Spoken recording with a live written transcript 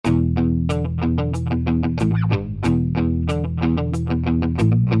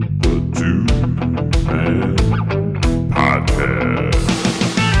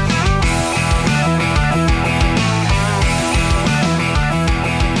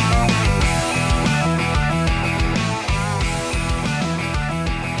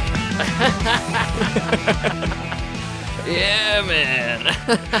Yeah, man.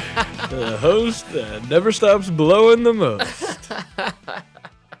 The host that never stops blowing the most.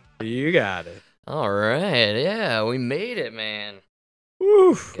 You got it. All right, yeah, we made it, man.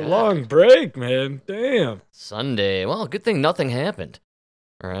 Woo, a God. long break, man. Damn. Sunday. Well, good thing nothing happened.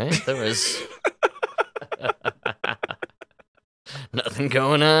 All right, there was nothing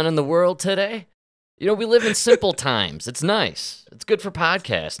going on in the world today. You know, we live in simple times. It's nice. It's good for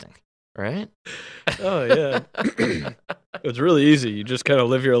podcasting, right? Oh, yeah. It's really easy. You just kind of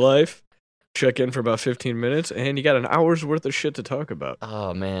live your life, check in for about 15 minutes, and you got an hour's worth of shit to talk about.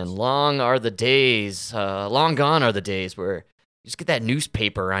 Oh, man, long gone are the days where you just get that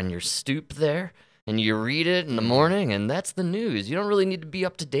newspaper on your stoop there, and you read it in the morning, and that's the news. You don't really need to be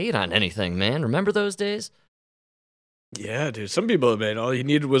up to date on anything, man. Remember those days? Yeah, dude. Some people, man, all you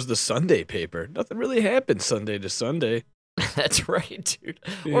needed was the Sunday paper. Nothing really happened Sunday to Sunday. That's right, dude.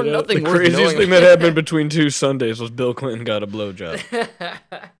 You Or know, nothing the worth craziest knowing. thing that happened between two Sundays was Bill Clinton got a blowjob.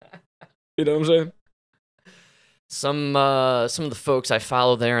 You know what I'm saying? Some of the folks I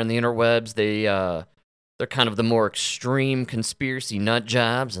follow there on the interwebs, they're kind of the more extreme conspiracy nut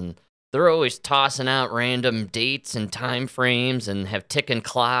jobs, and they're always tossing out random dates and time frames and have ticking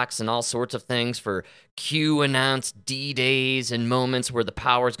clocks and all sorts of things for Q announced D-days and moments where the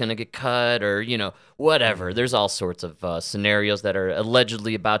power's going to get cut or, you know, whatever. There's all sorts of scenarios that are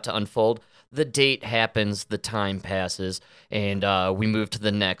allegedly about to unfold. The date happens, the time passes, and we move to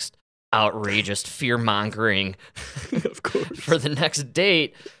the next outrageous fear-mongering Of course. for the next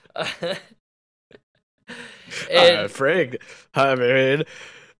date. And Frank, I mean,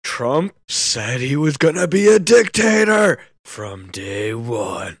 Trump said he was going to be a dictator from day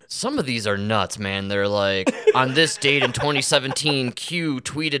one. some of these are nuts, man. They're like, on this date in 2017, Q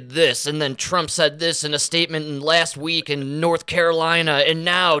tweeted this, and then Trump said this in a statement last week in North Carolina, and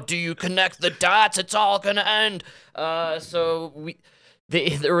now, do you connect the dots? It's all gonna end.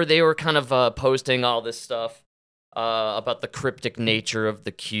 They were kind of posting all this stuff about the cryptic nature of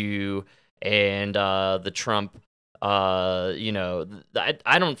the Q and the Trump. I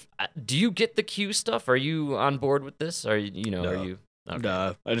don't. Do you get the Q stuff? Are you on board with this? Are you? No. Are you? Okay.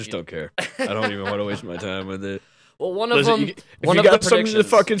 Nah, I just don't care. I don't even want to waste my time with it. Well, one of Listen, them. if one you of the got something to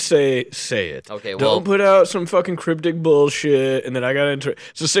predictions. fucking say it. Okay, well, Don't put out some fucking cryptic bullshit, and then I got into.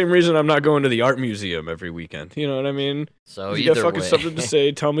 It's the same reason I'm not going to the art museum every weekend. You know what I mean? so If you got either fucking way, something to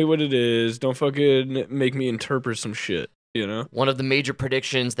say, tell me what it is. Don't fucking make me interpret some shit. You know? one of the major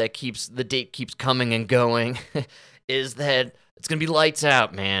predictions that keeps the date keeps coming and going is that it's gonna be lights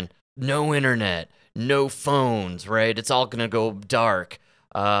out, man. No internet, no phones, right? It's all gonna go dark.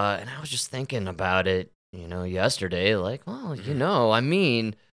 And I was just thinking about it, yesterday. Like, well, I mean,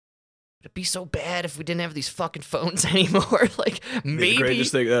 would it be so bad if we didn't have these fucking phones anymore? Like, maybe The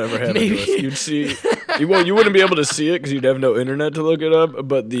greatest thing that ever happened maybe- to us. You'd see, you wouldn't be able to see it because you'd have no internet to look it up,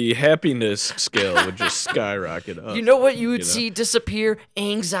 but the happiness scale would just skyrocket up. You know what you would you know? see disappear?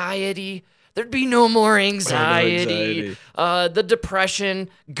 Anxiety. There'd be no more anxiety. The depression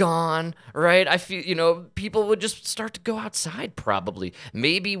gone, right? I feel, people would just start to go outside probably.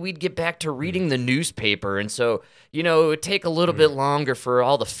 Maybe we'd get back to reading the newspaper. And so, it would take a little bit longer for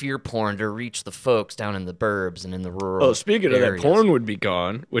all the fear porn to reach the folks down in the burbs and in the rural Oh, speaking of that, areas. porn would be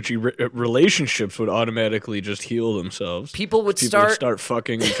gone, which relationships would automatically just heal themselves. People would People would start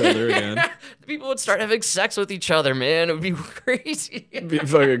fucking each other again. People would start having sex with each other, man. It would be crazy. It'd be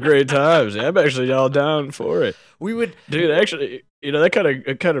fucking great times. I'm actually all down for it. We would... Dude, actually,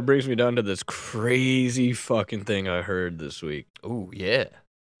 that kind of brings me down to this crazy fucking thing I heard this week. Oh, yeah.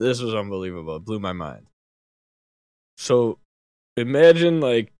 This was unbelievable. It blew my mind. So, imagine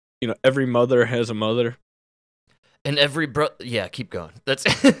every mother has a mother. And every yeah, keep going. That's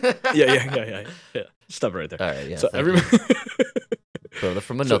Yeah. Stop right there. All right, yeah. So thank every you. Brother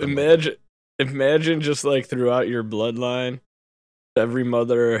from so another mother. imagine just like throughout your bloodline, every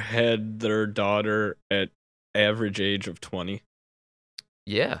mother had their daughter at average age of 20,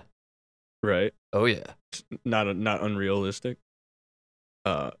 Yeah. right? Oh yeah. Not unrealistic.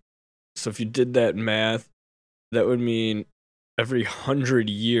 So if you did that math, that would mean every 100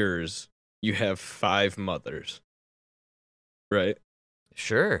 years you have 5 mothers, right?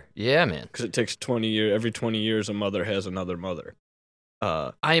 Sure. Yeah, man. Because it takes 20 years. Every 20 years, a mother has another mother.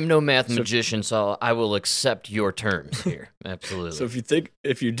 I am no math magician, so I will accept your terms here. Absolutely. So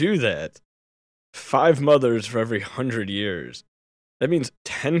if you do that, 5 mothers for every 100 years, that means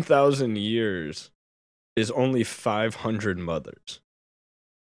 10,000 years is only 500 mothers.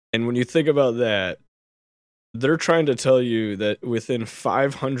 And when you think about that, they're trying to tell you that within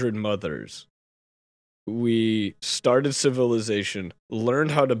 500 mothers, we started civilization,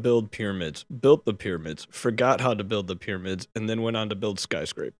 learned how to build pyramids, built the pyramids, forgot how to build the pyramids, and then went on to build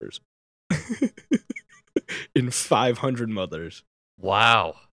skyscrapers. In 500 mothers.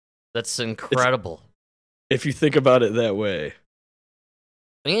 Wow. That's incredible. If you think about it that way.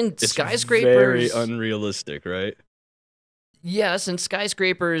 And It's skyscrapers. very unrealistic, right? Yes, and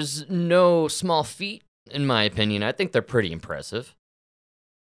skyscrapers, no small feat, in my opinion. I think they're pretty impressive.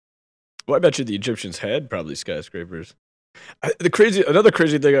 Well, I bet you the Egyptians had probably skyscrapers. Another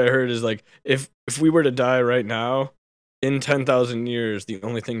crazy thing I heard is like if we were to die right now, in 10,000 years, the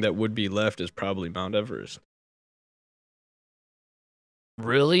only thing that would be left is probably Mount Everest.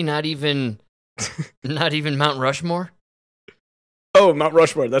 Really? Not even Mount Rushmore? Oh, Mount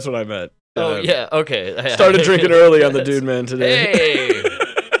Rushmore. That's what I meant. Oh, yeah. Okay. Started drinking early on the Dude Man today. Hey!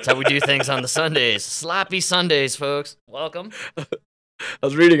 That's how we do things on the Sundays. Sloppy Sundays, folks. Welcome. I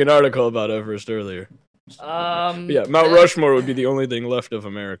was reading an article about Everest earlier. Yeah, Mount Rushmore would be the only thing left of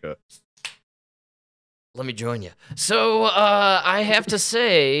America. Let me join you. So, I have to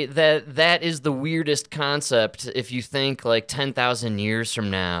say that is the weirdest concept. If you think like 10,000 years from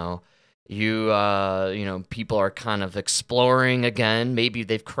now, people are kind of exploring again. Maybe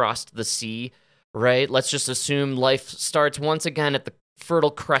they've crossed the sea, right? Let's just assume life starts once again at the Fertile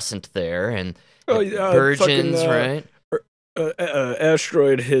Crescent there, and virgins, right?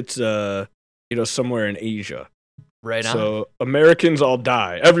 Asteroid hits, somewhere in Asia. Right on. So Americans all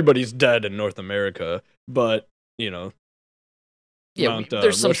die. Everybody's dead in North America, but Mount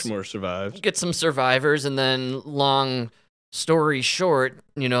Rushmore survives. Get some survivors, and then long story short,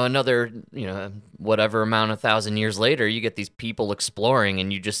 another, whatever amount of 1,000 years later, you get these people exploring,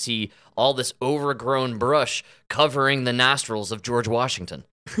 and you just see all this overgrown brush covering the nostrils of George Washington.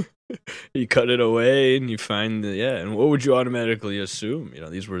 You cut it away, and you find and what would you automatically assume?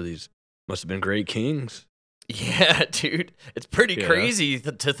 These must have been great kings. Yeah, dude. It's pretty crazy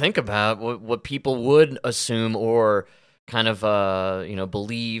to think about what people would assume or kind of,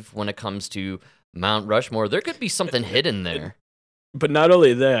 believe when it comes to Mount Rushmore. There could be something hidden there. But not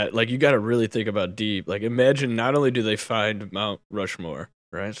only that, like, you got to really think about deep. Like, imagine not only do they find Mount Rushmore,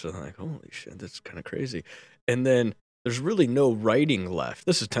 right? So they're like, holy shit, that's kind of crazy. And then there's really no writing left.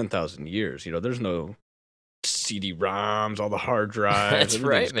 This is 10,000 years. There's no CD-ROMs, all the hard drives. That's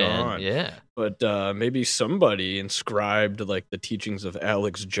right, gone. Man. Yeah. But maybe somebody inscribed like the teachings of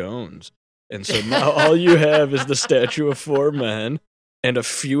Alex Jones, and so now all you have is the statue of 4 men and a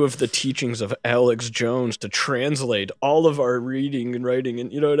few of the teachings of Alex Jones to translate all of our reading and writing,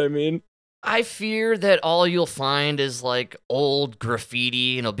 and you know what I mean? I fear that all you'll find is like old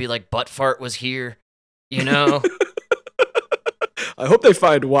graffiti, and it'll be like "butt fart was here," I hope they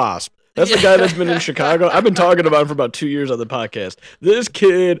find Wasp. That's the guy that's been in Chicago. I've been talking about him for about 2 years on the podcast. This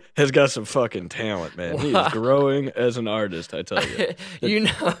kid has got some fucking talent, man. He is growing as an artist, I tell you.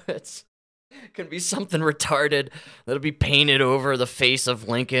 It's going to be something retarded that'll be painted over the face of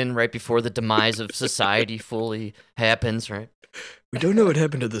Lincoln right before the demise of society fully happens, right? We don't know what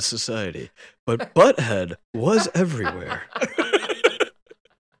happened to the society, but Butthead was everywhere.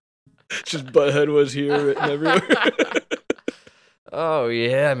 Just Butthead was here written everywhere. Oh,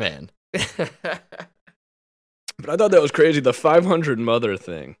 yeah, man. But I thought that was crazy. The 500 mother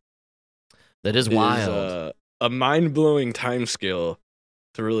thing. That is wild. A mind-blowing time scale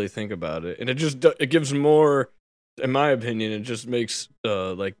to really think about it. And it gives more, in my opinion, it just makes,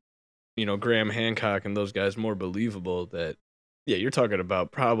 Graham Hancock and those guys more believable that, you're talking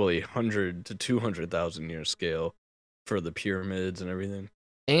about probably 100 to 200,000 year scale for the pyramids and everything.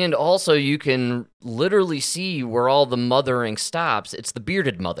 And also, you can literally see where all the mothering stops. It's the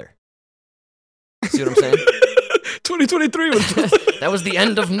bearded mother. See what I'm saying? 2023 was that was the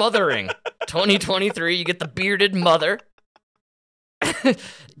end of mothering. 2023, you get the bearded mother.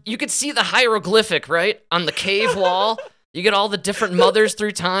 You could see the hieroglyphic, right? On the cave wall. You get all the different mothers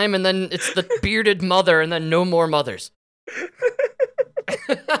through time, and then it's the bearded mother, and then no more mothers.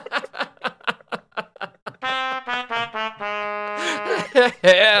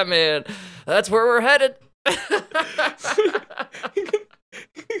 Yeah, man. That's where we're headed.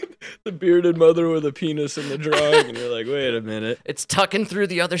 The bearded mother with a penis in the drawing, and you're like, wait a minute. It's tucking through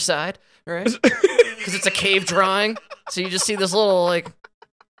the other side, right? Because it's a cave drawing, so you just see this little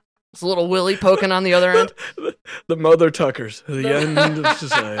willy poking on the other end. The mother tuckers, the end of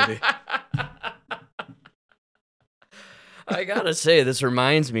society. I gotta say, this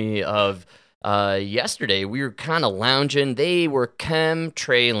reminds me of yesterday. We were kind of lounging. They were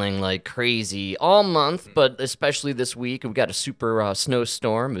chemtrailing like crazy all month, but especially this week. We got a super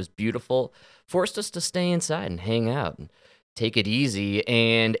snowstorm. It was beautiful. Forced us to stay inside and hang out. And Take It Easy,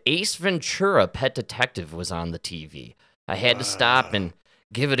 and Ace Ventura, Pet Detective, was on the TV. I had to stop and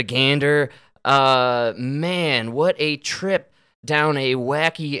give it a gander. Man, what a trip down a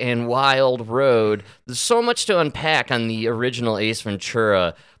wacky and wild road. There's so much to unpack on the original Ace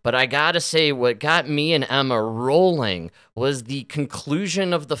Ventura, but I gotta say, what got me and Emma rolling was the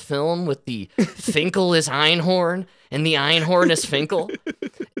conclusion of the film with the Finkel is Einhorn and the Einhorn is Finkel.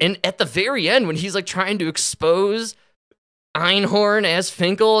 And at the very end, when he's like trying to expose Einhorn as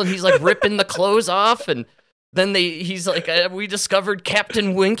Finkel and he's like ripping the clothes off, and then he's like, we discovered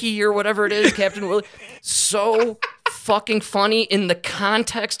Captain Winky or whatever it is, Captain Willie. So fucking funny in the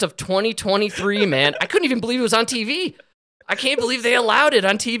context of 2023, man. I couldn't even believe it was on TV. I can't believe they allowed it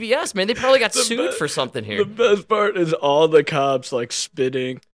on TBS, man. They probably got sued for something here. The best part is all the cops like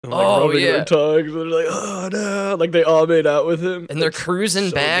spitting and like rubbing their tongues. And they're like, oh no. Like they all made out with him. And they're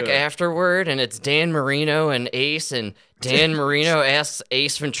cruising back afterward, and it's Dan Marino and Ace, and Dan Marino asks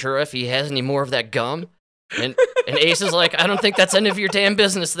Ace Ventura if he has any more of that gum. And Ace is like, I don't think that's any of your damn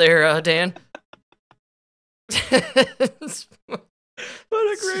business there, Dan. What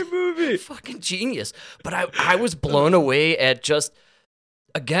a great movie. Fucking genius. But I was blown away at just,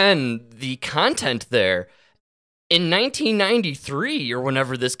 again, the content there. In 1993, or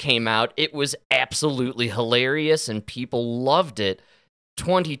whenever this came out, it was absolutely hilarious and people loved it.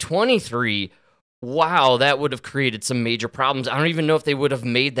 2023, wow, that would have created some major problems. I don't even know if they would have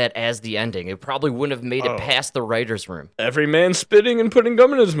made that as the ending. It probably wouldn't have made it past the writer's room. Every man spitting and putting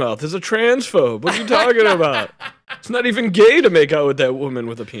gum in his mouth is a transphobe. What are you talking about? It's not even gay to make out with that woman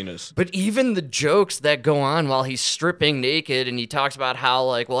with a penis. But even the jokes that go on while he's stripping naked and he talks about how,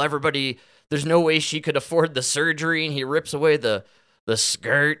 like, well, everybody, there's no way she could afford the surgery, and he rips away the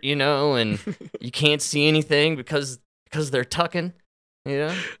skirt, you know, and you can't see anything because they're tucking, you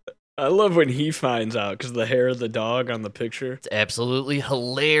know? I love when he finds out because the hair of the dog on the picture. It's absolutely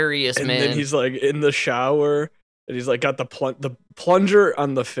hilarious, and man. And then he's like in the shower and he's like got the plunger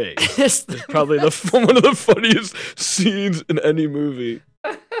on the face. It's probably one of the funniest scenes in any movie.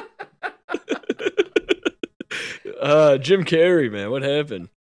 Jim Carrey, man, what happened?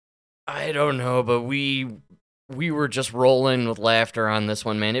 I don't know, but we were just rolling with laughter on this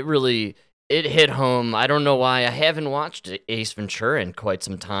one, man. It hit home. I don't know why. I haven't watched Ace Ventura in quite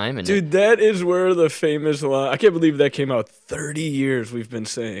some time. And dude, that is where the famous line... I can't believe that came out 30 years we've been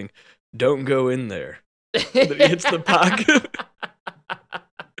saying, don't go in there. That he hits the pocket.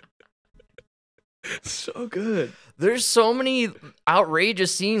 So good. There's so many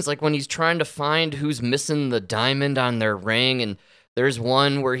outrageous scenes, like when he's trying to find who's missing the diamond on their ring, and there's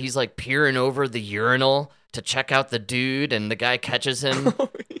one where he's like peering over the urinal to check out the dude, and the guy catches him.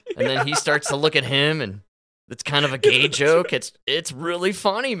 And then he starts to look at him, and it's kind of a gay joke. It's really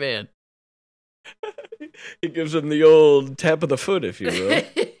funny, man. He gives him the old tap of the foot, if you will.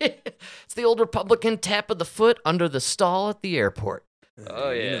 It's the old Republican tap of the foot under the stall at the airport.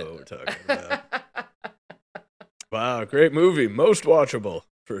 Oh, yeah. You know what we're talking about. Wow, great movie. Most watchable,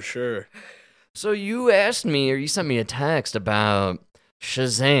 for sure. So you asked me, or you sent me a text about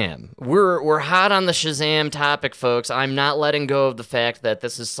Shazam. We're hot on the Shazam topic, folks. I'm not letting go of the fact that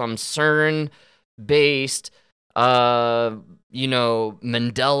this is some CERN-based, Mandela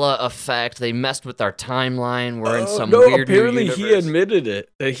effect. They messed with our timeline. We're in some weird apparently new he admitted it.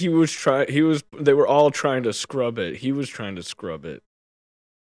 That they were all trying to scrub it. He was trying to scrub it.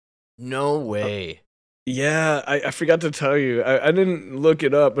 No way. Yeah, I forgot to tell you. I didn't look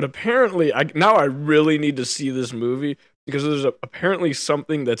it up, but apparently, now I really need to see this movie because there's apparently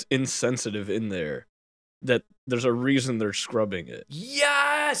something that's insensitive in there. That there's a reason they're scrubbing it.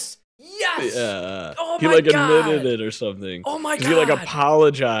 Yes! Yes! Yeah. Oh he my God! Admitted it or something. Oh my God! He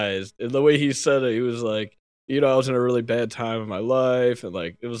apologized. And the way he said it, he was like, I was in a really bad time of my life, and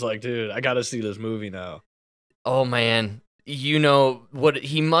it was like, dude, I got to see this movie now. Oh man, what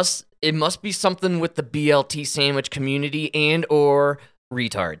it must be something with the BLT sandwich community and or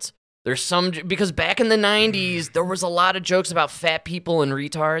retards. There's some, because back in the 90s, there was a lot of jokes about fat people and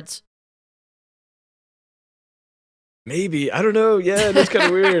retards. Maybe. I don't know. Yeah, that's kind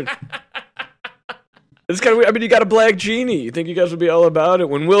of weird. It's kind of weird. I mean, you got a black genie. You think you guys would be all about it?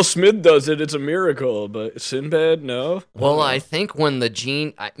 When Will Smith does it, it's a miracle. But Sinbad, no? Well, I think when the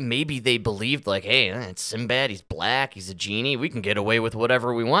genie, maybe they believed, like, hey, it's Sinbad. He's black. He's a genie. We can get away with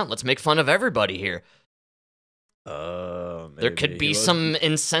whatever we want. Let's make fun of everybody here. Maybe. There could be some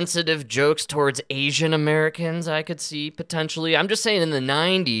insensitive jokes towards Asian Americans, I could see, potentially. I'm just saying, in the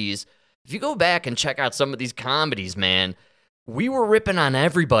 90s, if you go back and check out some of these comedies, man, we were ripping on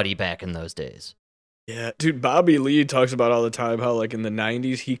everybody back in those days. Yeah, dude, Bobby Lee talks about all the time how, like, in the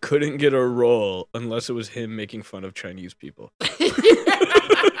 90s, he couldn't get a role unless it was him making fun of Chinese people.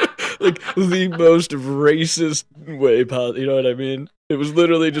 Like, the most racist way possible, you know what I mean? It was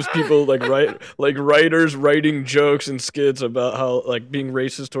literally just people, like, writers writing jokes and skits about how, like, being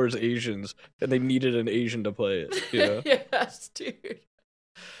racist towards Asians, and they needed an Asian to play it, you know? Yes, dude.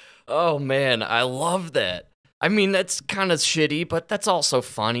 Oh, man, I love that. I mean, that's kind of shitty, but that's also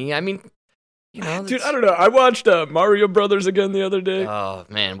funny. I mean, you know, Dude, I don't know. I watched Mario Brothers again the other day. Oh,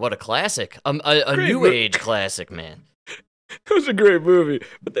 man, what a classic. A new age classic, man. It was a great movie,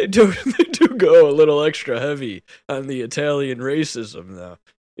 but they do go a little extra heavy on the Italian racism, though.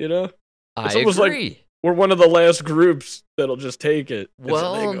 You know, It's almost agree. Like we're one of the last groups that'll just take it.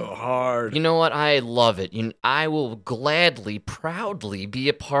 Well, they go hard. You know what? I love it. I will gladly, proudly be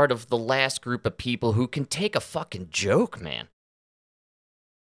a part of the last group of people who can take a fucking joke, man.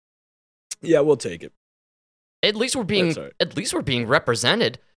 Yeah, we'll take it. At least we're being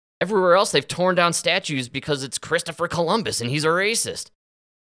represented. Everywhere else, they've torn down statues because it's Christopher Columbus and he's a racist.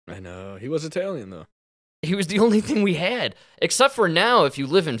 I know. He was Italian, though. He was the only thing we had. Except for now, if you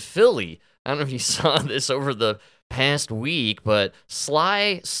live in Philly. I don't know if you saw this over the past week, but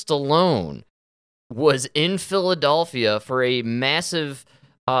Sly Stallone was in Philadelphia for a massive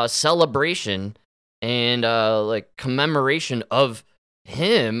celebration and like commemoration of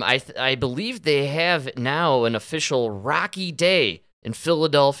him. I believe they have now an official Rocky Day in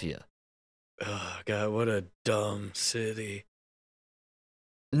Philadelphia. Oh, God, what a dumb city.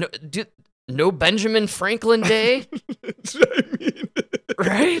 No Benjamin Franklin Day? I mean,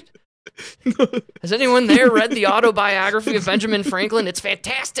 right? Has anyone there read the autobiography of Benjamin Franklin? It's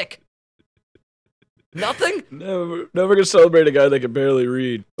fantastic. Nothing? Never gonna celebrate a guy that can barely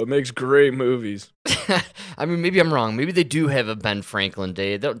read, but makes great movies. I mean, maybe I'm wrong. Maybe they do have a Ben Franklin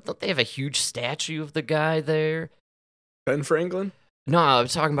Day. Don't they have a huge statue of the guy there? Ben Franklin? No, I'm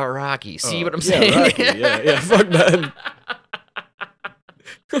talking about Rocky. See what I'm saying? Rocky. Yeah, fuck Ben.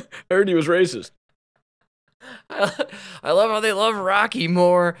 I heard he was racist. I love how they love Rocky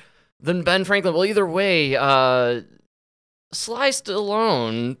more than Ben Franklin. Well, either way, Sly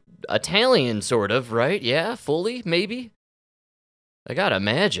Stallone, Italian sort of, right? Yeah, fully, maybe? I gotta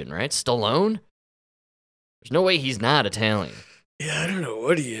imagine, right? Stallone? There's no way he's not Italian. Yeah, I don't know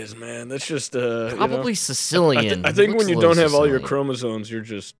what he is, man. That's just probably Sicilian. I think when you don't have all your chromosomes, you're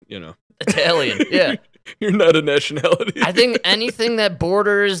just, Italian. Yeah. You're not a nationality. I think anything that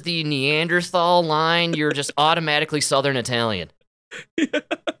borders the Neanderthal line, you're just automatically Southern Italian. Yeah,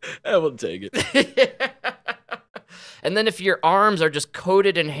 I will take it. And then if your arms are just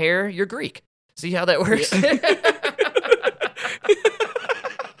coated in hair, you're Greek. See how that works? Yeah.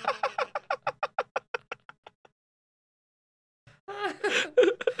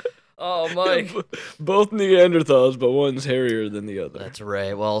 Oh, Mike. Both Neanderthals, but one's hairier than the other. That's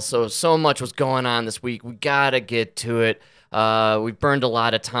right. Well, so much was going on this week. We gotta get to it. We've burned a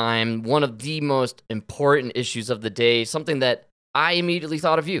lot of time. One of the most important issues of the day, something that I immediately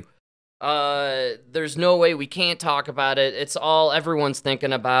thought of you. There's no way we can't talk about it. It's all everyone's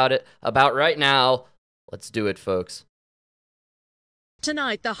thinking about right now. Let's do it, folks.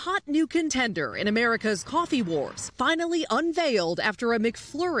 Tonight, the hot new contender in America's coffee wars finally unveiled after a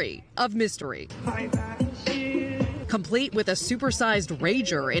McFlurry of mystery. Complete with a supersized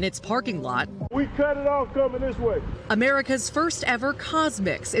Rager in its parking lot. We cut it off coming this way. America's first ever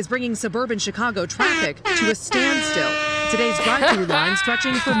Cosmix is bringing suburban Chicago traffic to a standstill. Today's drive-through line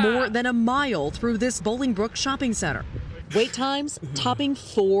stretching for more than a mile through this Bolingbrook shopping center. Wait times topping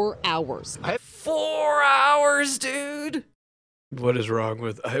 4 hours. 4 hours, dude. What is wrong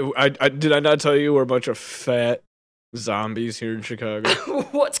with I did I not tell you we're a bunch of fat zombies here in Chicago?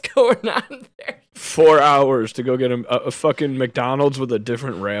 What's going on there? 4 hours to go get a fucking McDonald's with a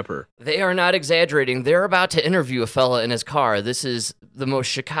different wrapper. They are not exaggerating. They're about to interview a fella in his car. This is the most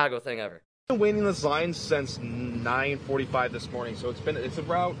Chicago thing ever. I've been waiting in this line since 9:45 this morning, so it's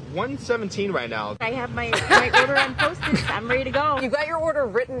about 1:17 right now. I have my order on Post-its. I'm ready to go. You got your order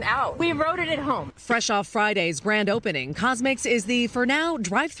written out. We wrote it at home. Fresh off Friday's grand opening, Cosmix is the, for now,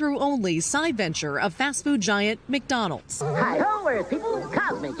 drive-through only side venture of fast food giant McDonald's. Hi-ho, Earth people.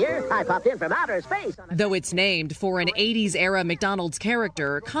 Cosmic here. I popped in from outer space. Though it's named for an 80s-era McDonald's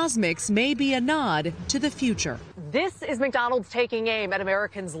character, Cosmix may be a nod to the future. This is McDonald's taking aim at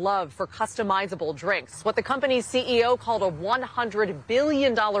Americans' love for customizable drinks, what the company's CEO called a $100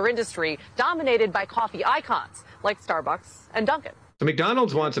 billion industry dominated by coffee icons like Starbucks and Dunkin'. So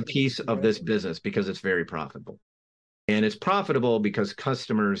McDonald's wants a piece of this business because it's very profitable. And it's profitable because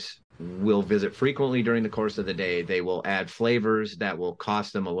customers will visit frequently during the course of the day. They will add flavors that will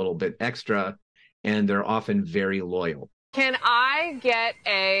cost them a little bit extra. and they're often very loyal. Can I get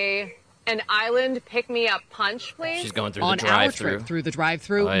an island pick-me-up punch, please? She's going through On the our drive-through. trip through the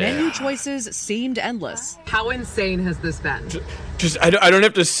drive-through, Oh, yeah. menu choices seemed endless. How insane has this been? Just I don't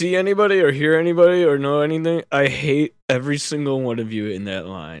have to see anybody or hear anybody or know anything. I hate every single one of you in that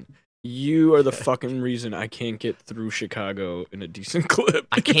line. You are the fucking reason I can't get through Chicago in a decent clip.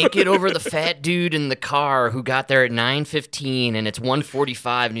 I can't get over the fat dude in the car who got there at 9:15 and it's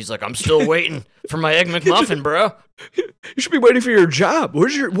 1:45 and he's like, I'm still waiting for my Egg McMuffin, bro. You should be waiting for your job.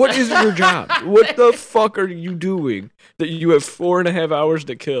 What is your job? What the fuck are you doing that you have 4.5 hours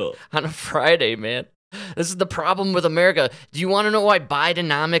to kill? On a Friday, man. This is the problem with America. Do you want to know why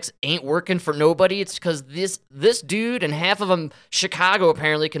Bidenomics ain't working for nobody? It's because this dude and half of them, Chicago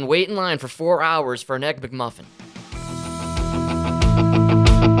apparently, can wait in line for 4 hours for an Egg McMuffin.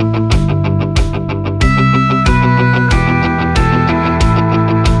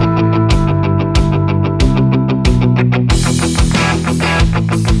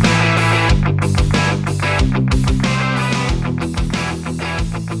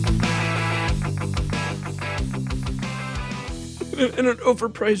 And an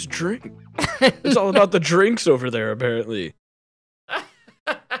overpriced drink. It's all about the drinks over there, apparently.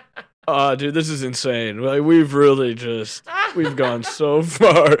 Dude, this is insane. Like, we've gone so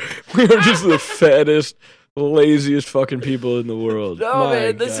far. We are just the fattest, laziest fucking people in the world. No, My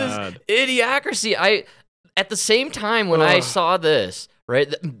man, this God. is idiocracy. At the same time when I saw this,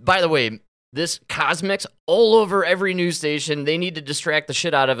 right? By the way, this Cosmix all over every news station. They need to distract the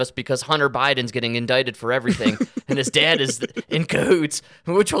shit out of us because Hunter Biden's getting indicted for everything, and his dad is in cahoots,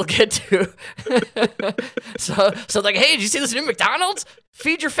 which we'll get to. so like, hey, did you see this new McDonald's?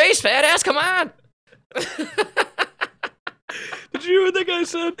 Feed your face, fat ass. Come on. Did you hear what that guy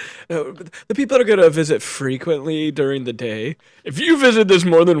said? The people that are gonna visit frequently during the day. If you visit this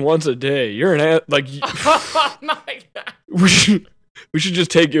more than once a day, you're an ass. Like, Oh my God. we should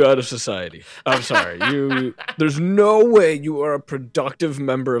just take you out of society. I'm sorry. There's no way you are a productive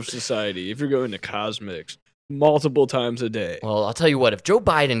member of society if you're going to Cosmix multiple times a day. Well, I'll tell you what, if Joe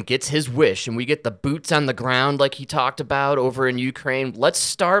Biden gets his wish and we get the boots on the ground like he talked about over in Ukraine, let's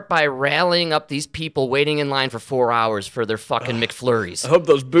start by rallying up these people waiting in line for 4 hours for their fucking McFlurries. I hope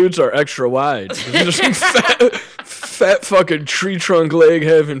those boots are extra wide. There's some fat fucking tree trunk leg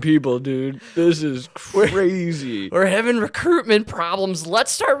having people, dude. This is crazy. We're having recruitment problems.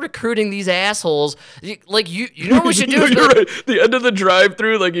 Let's start recruiting these assholes. You know what we should do? You're right. The end of the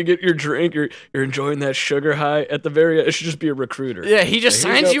drive-through, like you get your drink, you're enjoying that sugar high at the very end. It should just be a recruiter. Yeah, he just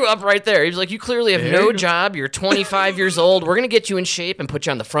signs you up right there. He's like, you clearly have no job. You're 25 years old. We're going to get you in shape and put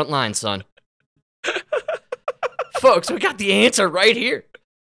you on the front line, son. Folks, we got the answer right here.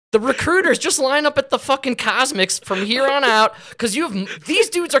 The recruiters just line up at the fucking Cosmix from here on out because these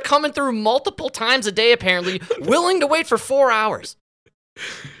dudes are coming through multiple times a day, apparently, willing to wait for 4 hours.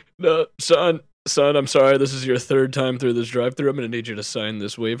 No, son, I'm sorry. This is your third time through this drive-through. I'm going to need you to sign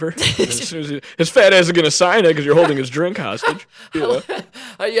this waiver. As soon as his fat ass is going to sign it because you're holding his drink hostage. You know?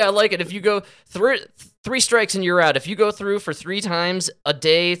 Yeah, I like it. If you go through three strikes and you're out. If you go through for 3 times a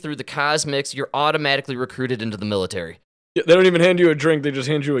day through the Cosmix, you're automatically recruited into the military. Yeah, they don't even hand you a drink. They just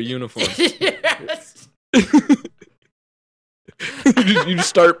hand you a uniform. Yes. you just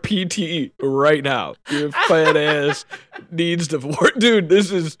start PT right now. Your fat ass needs to work. Dude, this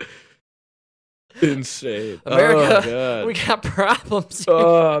is insane. America, oh, God. we got problems here.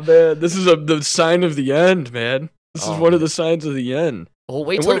 Oh, man. This is the sign of the end, man. This is one of the signs of the end. Well,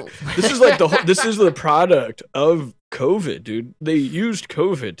 wait And till... this is like this is the product of COVID, dude. They used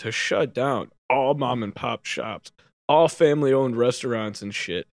COVID to shut down all mom and pop shops, all family owned restaurants and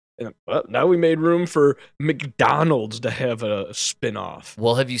shit. And now we made room for McDonald's to have a spin-off.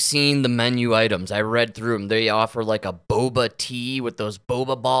 Well, have you seen the menu items? I read through them. They offer like a boba tea with those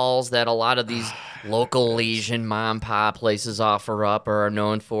boba balls that a lot of these local Asian mom and pop places offer up or are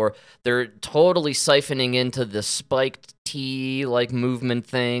known for. They're totally siphoning into the spiked tea like movement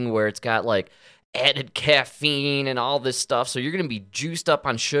thing where it's got like added caffeine and all this stuff. So you're going to be juiced up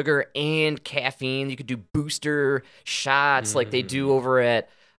on sugar and caffeine. You could do booster shots like they do over at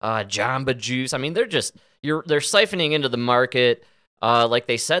Jamba Juice. I mean, they're siphoning into the market. Like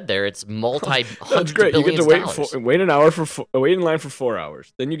they said there, it's That's great. You get to wait in line for 4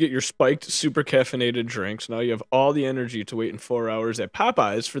 hours. Then you get your spiked, super caffeinated drinks. Now you have all the energy to wait in 4 hours at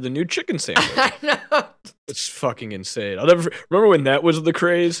Popeyes for the new chicken sandwich. I know. It's fucking insane. Remember when that was the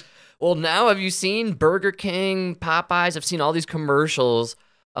craze? Well, now have you seen Burger King, Popeyes? I've seen all these commercials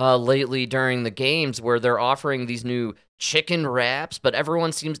lately during the games where they're offering these new chicken wraps, but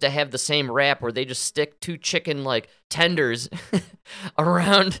everyone seems to have the same wrap where they just stick 2 chicken like tenders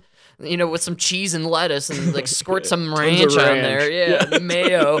around with some cheese and lettuce and like squirt some Tons of ranch on ranch. there. Yeah, the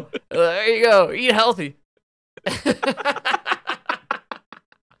mayo. There you go. Eat healthy.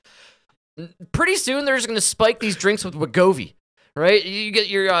 Pretty soon they're just going to spike these drinks with Wegovy, right? You get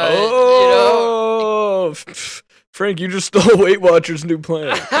your, Frank, you just stole Weight Watchers' new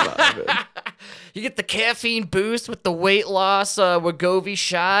plan. Come on, man. You get the caffeine boost with the weight loss Wegovy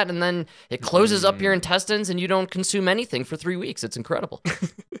shot, and then it closes up your intestines, and you don't consume anything for 3 weeks. It's incredible.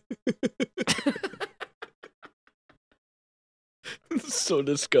 This is so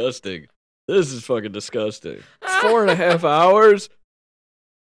disgusting. This is fucking disgusting. 4.5 hours?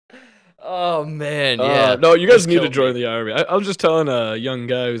 Oh, man, yeah. No, you guys This need to killed join me. the army. I was just telling a young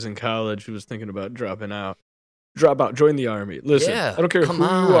guy who's in college who was thinking about dropping out. Drop out, join the army. Listen, Yeah, I don't care come who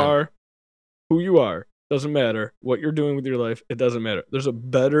on. you are. Who you are. Doesn't matter what you're doing with your life. It doesn't matter. There's a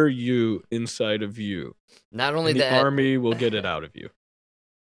better you inside of you. Not only And the that, army will get it out of you.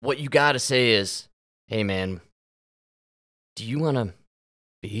 what you got to say is, hey, man, do you want to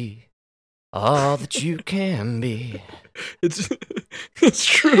be all that you can be? It's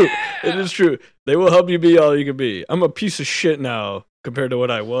true. It is true. They will help you be all you can be. I'm a piece of shit now compared to what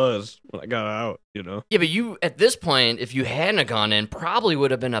I was when I got out, Yeah, but you, at this point, if you hadn't gone in, probably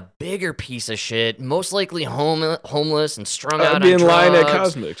would have been a bigger piece of shit, most likely homeless and strung out I'd be on in line at drugs.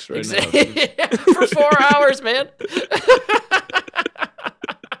 Cosmics right Exactly. For 4 hours, man. now.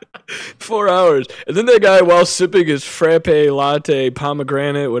 4 hours. And then that guy, while sipping his frappe, latte,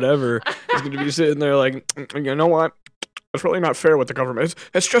 pomegranate, whatever, is going to be sitting there like, you know what? It's really not fair with the government.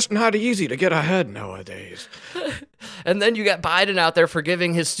 It's just not easy to get ahead nowadays. And then you got Biden out there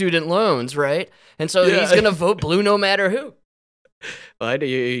forgiving his student loans, right? And so Yeah. he's going to vote blue no matter who. Well,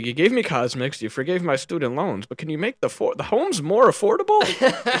 you gave me Cosmics, you forgave my student loans, but can you make the homes more affordable?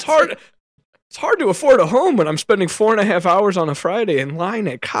 It's hard. It's hard to afford a home when I'm spending 4.5 hours on a Friday in line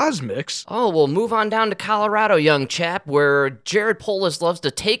at Cosmics. Oh, well, move on down to Colorado, young chap, where Jared Polis loves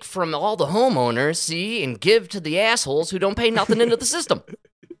to take from all the homeowners, see, and give to the assholes who don't pay nothing into the system.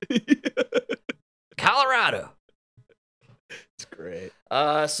 Colorado. It's great.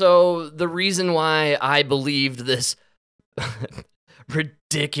 So the reason why I believed this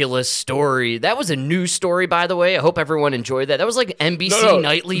ridiculous story, that was a news story, by the way. I hope everyone enjoyed that. That was like NBC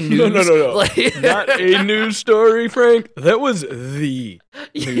nightly news. No. Like- Not a news story, Frank. That was the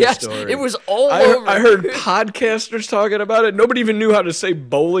news Yes, story. it was all over. I heard podcasters talking about it. Nobody even knew how to say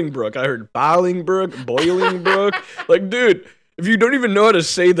Bolingbrook. I heard Bolingbrook. Like, dude, if you don't even know how to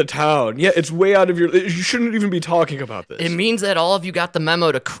say the town, yeah, it's way out of your... You shouldn't even be talking about this. It means that all of you got the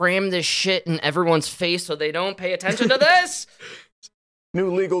memo to cram this shit in everyone's face so they don't pay attention to this. New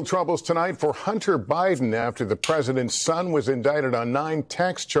legal troubles tonight for Hunter Biden after the president's son was indicted on 9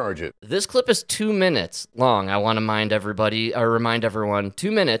 tax charges. This clip is 2 minutes long. I want to remind everyone,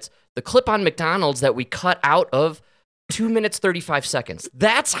 2 minutes. The clip on McDonald's that we cut out of 2 minutes, 35 seconds.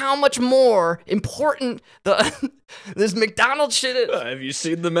 That's how much more important this McDonald's shit is. Have you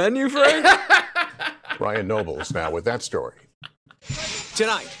seen the menu, Frank? Ryan Nobles now with that story.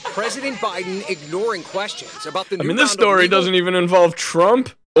 Tonight, President Biden ignoring questions about the new I mean, this round of story legal- doesn't even involve Trump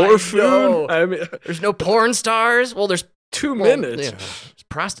or food. know. I mean, There's no porn stars. Well, there's 2 minutes. there's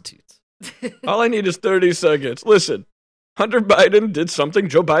prostitutes. All I need is 30 seconds. Listen, Hunter Biden did something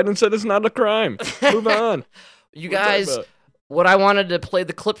Joe Biden said is not a crime. Move on. You What are we talking guys, about? what I wanted to play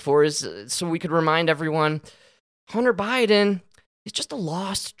the clip for is so we could remind everyone, Hunter Biden is just a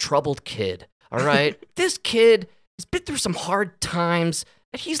lost, troubled kid. All right? This kid has been through some hard times,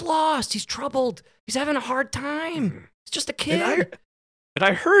 and he's lost. He's troubled. He's having a hard time. He's just a kid. And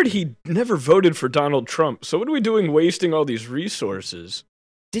I heard he never voted for Donald Trump. So what are we doing wasting all these resources?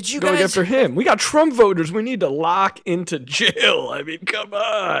 Did you going guys after him? We got Trump voters we need to lock into jail. I mean, come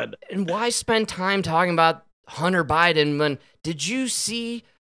on. And why spend time talking about Hunter Biden when did you see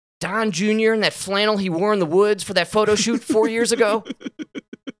Don Jr. in that flannel he wore in the woods for that photo shoot 4 years ago?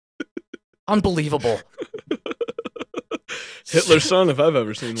 Unbelievable. Hitler's son, if I've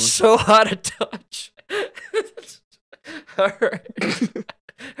ever seen one. So out of touch. All right.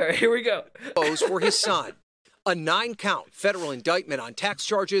 All right, here we go. for his son. A 9-count federal indictment on tax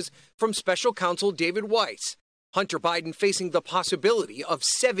charges from special counsel David Weiss. Hunter Biden facing the possibility of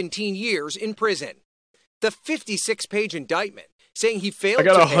 17 years in prison. The 56-page indictment saying he failed I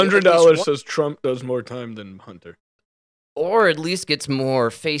got to pay at least $100 one- says Trump does more time than Hunter. Or at least gets more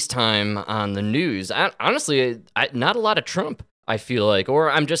FaceTime on the news. Honestly, not a lot of Trump, I feel like.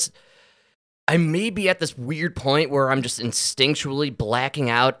 Or I may be at this weird point where I'm just instinctually blacking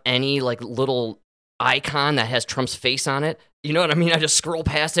out any like little icon that has Trump's face on it. You know what I mean? I just scroll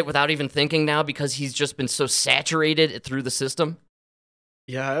past it without even thinking now because he's just been so saturated through the system.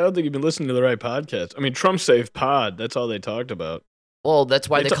 Yeah, I don't think you've been listening to the right podcast. I mean, Trump Safe Pod, that's all they talked about. Well, that's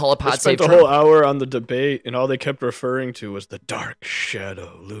why they call it Pod They spent Save the Trump. whole hour on the debate, and all they kept referring to was the dark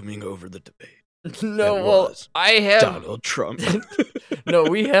shadow looming over the debate. No, It well, was I have Donald Trump. No,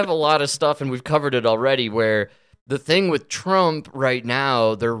 we have a lot of stuff, and we've covered it already, where the thing with Trump right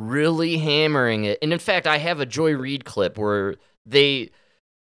now, they're really hammering it. And in fact, I have a Joy Reid clip where they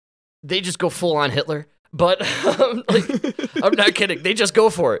just go full on Hitler. But I'm not kidding. They just go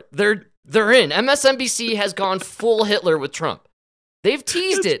for it. They're in. MSNBC has gone full Hitler with Trump. They've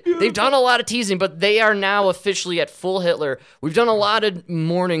teased it. They've done a lot of teasing, but they are now officially at full Hitler. We've done a lot of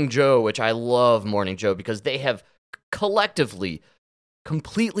Morning Joe, which I love Morning Joe, because they have collectively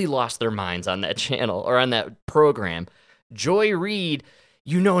completely lost their minds on that channel or on that program. Joy Reid,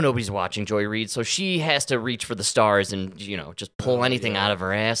 nobody's watching Joy Reid, so she has to reach for the stars and, just pull anything out of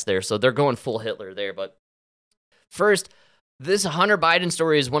her ass there. So they're going full Hitler there. But first, this Hunter Biden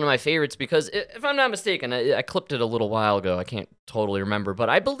story is one of my favorites because, if I'm not mistaken, I clipped it a little while ago. I can't totally remember, but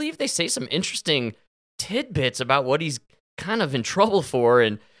I believe they say some interesting tidbits about what he's kind of in trouble for,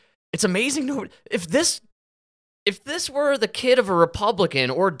 and it's amazing. If this were the kid of a Republican,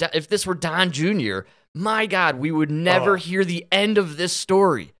 or if this were Don Jr., my God, we would never hear the end of this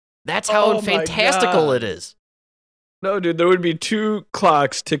story. That's how fantastical it is. No, dude, there would be 2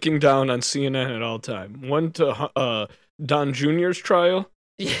 clocks ticking down on CNN at all time. One to Don Jr.'s trial,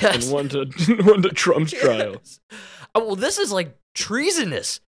 yes, and one to Trump's trial. Oh, well, this is like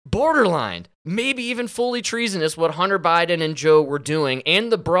treasonous, borderline, maybe even fully treasonous, what Hunter Biden and Joe were doing,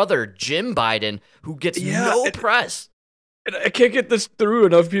 and the brother, Jim Biden, who gets no press. And I can't get this through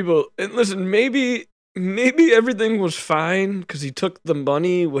enough people. And listen, maybe everything was fine because he took the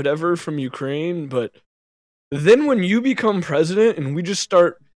money, whatever, from Ukraine, but then when you become president and we just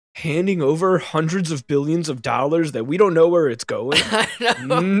start handing over hundreds of billions of dollars that we don't know where it's going,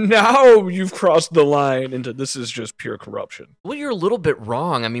 now you've crossed the line into this is just pure corruption. Well, you're a little bit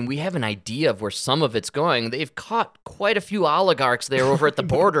wrong. I mean, we have an idea of where some of it's going. They've caught quite a few oligarchs there over at the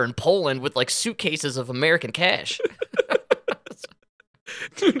border in Poland with like suitcases of American cash.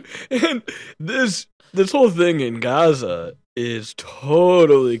 And this whole thing in Gaza is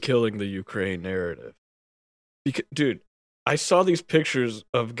totally killing the Ukraine narrative. Because, dude, I saw these pictures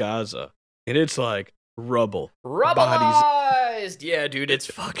of Gaza, and it's like rubble. Rubbleized! Yeah, dude, it's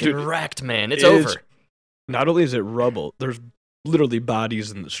fucking wrecked, man. It's over. Not only is it rubble, there's literally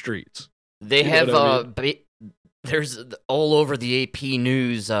bodies in the streets. They have, there's all over the AP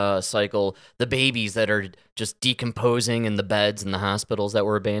news cycle, the babies that are just decomposing in the beds in the hospitals that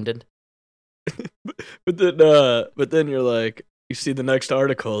were abandoned. But then you're like, you see the next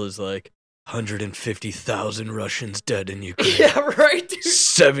article is like, 150,000 Russians dead in Ukraine. Yeah, right, dude.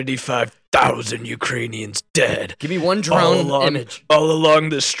 75,000 Ukrainians dead. Give me one drone image. All along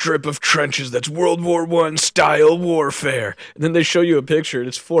this strip of trenches that's World War I style warfare. And then they show you a picture, and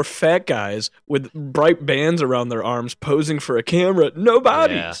it's 4 fat guys with bright bands around their arms posing for a camera. No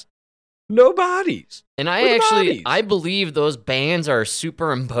bodies. Yeah. No bodies. And I believe those bands are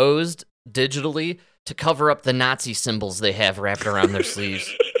superimposed digitally to cover up the Nazi symbols they have wrapped around their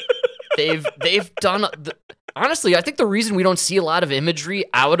sleeves. They've done. Honestly, I think the reason we don't see a lot of imagery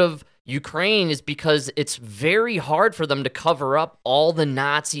out of Ukraine is because it's very hard for them to cover up all the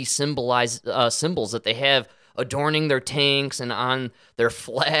Nazi symbols that they have adorning their tanks and on their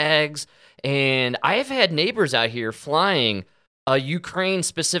flags. And I've had neighbors out here flying a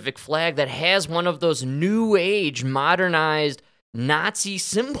Ukraine-specific flag that has one of those new age, modernized Nazi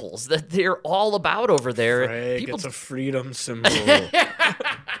symbols that they're all about over there. Frank, it's a freedom symbol.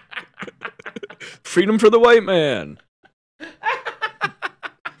 Freedom for the white man.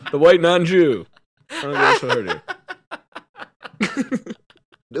 The white non-Jew. I don't know what's heard.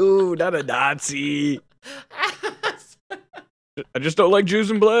 No, not a Nazi. I just don't like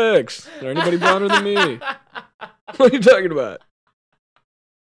Jews and blacks. Is there anybody blonder than me? What are you talking about?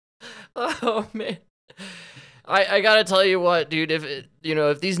 Oh, man. I gotta tell you what, dude,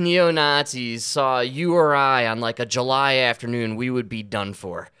 if these neo-Nazis saw you or I on like a July afternoon, we would be done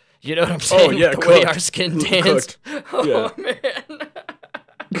for. You know what I'm saying? Oh, yeah, the way our skin danced. Oh, yeah. Man.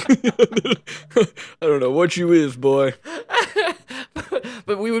 I don't know what you is, boy.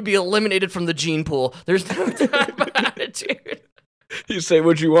 But we would be eliminated from the gene pool. There's no doubt about it, dude. You say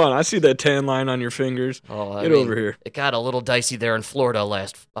what you want. I see that tan line on your fingers. Get over here. It got a little dicey there in Florida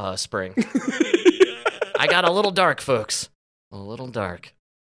last spring. I got a little dark, folks. A little dark.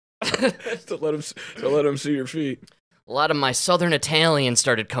 to let them see your feet. A lot of my Southern Italian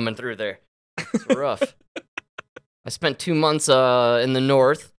started coming through there. It's rough. I spent 2 months in the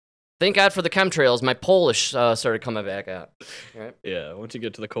north, Thank God for the chemtrails. My Polish started coming back out. Right? Yeah, once you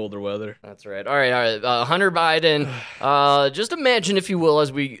get to the colder weather. That's right. All right. Hunter Biden. Just imagine, if you will,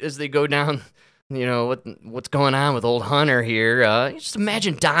 as they go down, what's going on with old Hunter here. Just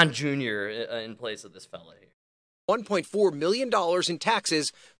imagine Don Jr. in place of this fella here. $1.4 million in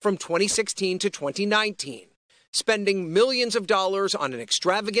taxes from 2016 to 2019, spending millions of dollars on an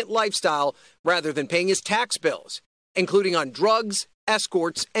extravagant lifestyle rather than paying his tax bills, including on drugs,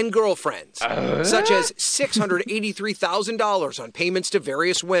 escorts, and girlfriends, such as $683,000 on payments to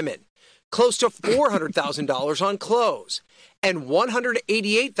various women, close to $400,000 on clothes, and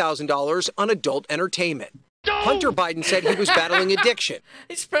 $188,000 on adult entertainment. Hunter Biden said he was battling addiction.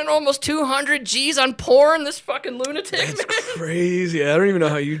 He spent almost 200 G's on porn, this fucking lunatic. That's crazy. I don't even know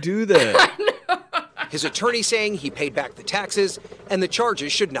how you do that. His attorney saying he paid back the taxes and the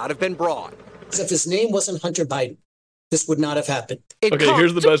charges should not have been brought. If his name wasn't Hunter Biden, this would not have happened. Okay,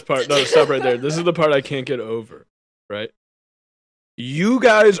 here's the best part. No, stop right there. This is the part I can't get over, right? You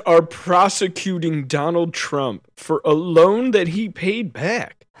guys are prosecuting Donald Trump for a loan that he paid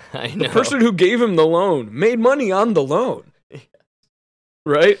back. I know. The person who gave him the loan made money on the loan.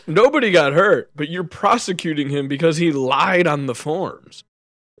 Right? Nobody got hurt, but you're prosecuting him because he lied on the forms.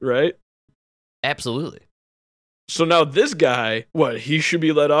 Right? Absolutely. So now this guy, he should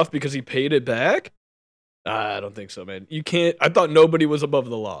be let off because he paid it back? I don't think so, man. You can't. I thought nobody was above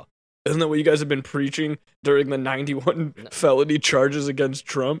the law. Isn't that what you guys have been preaching during the 91 felony charges against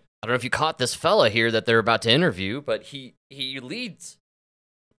Trump? I don't know if you caught this fella here that they're about to interview, but he leads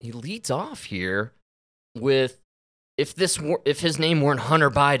off here with, if his name weren't Hunter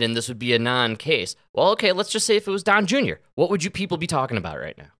Biden, this would be a non-case. Well, okay, let's just say if it was Don Jr. What would you people be talking about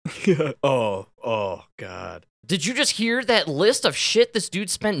right now? Yeah. Oh, God. Did you just hear that list of shit this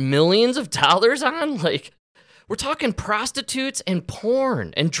dude spent millions of dollars on? Like, we're talking prostitutes and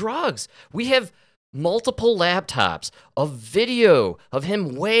porn and drugs. We have multiple laptops of video of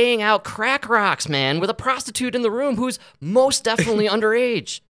him weighing out crack rocks, man, with a prostitute in the room who's most definitely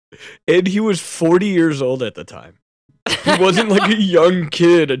underage. And he was 40 years old at the time. He wasn't like a young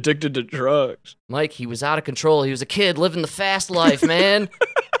kid addicted to drugs. Mike, he was out of control. He was a kid living the fast life, man.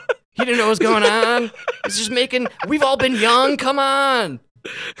 He didn't know what was going on. He's just we've all been young, come on.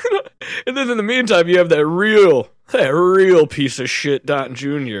 And then in the meantime, you have that real piece of shit, Don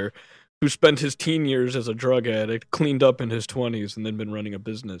Jr., who spent his teen years as a drug addict, cleaned up in his 20s, and then been running a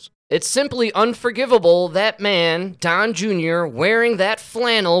business. It's simply unforgivable, that man, Don Jr., wearing that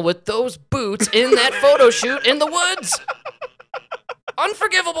flannel with those boots in that photo shoot in the woods.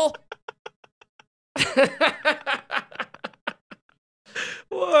 Unforgivable.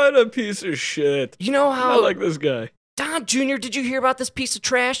 What a piece of shit. You know how... I like this guy. Don Jr., did you hear about this piece of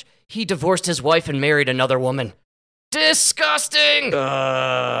trash? He divorced his wife and married another woman. Disgusting!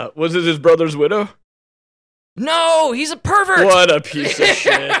 Was it his brother's widow? No, he's a pervert! What a piece of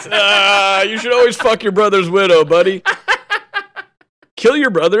shit. You should always fuck your brother's widow, buddy. Kill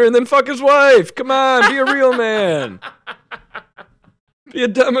your brother and then fuck his wife. Come on, be a real man. Be a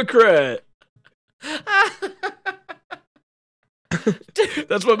Democrat.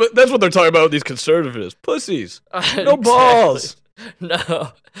 That's what they're talking about with these conservatives. Pussies. No balls.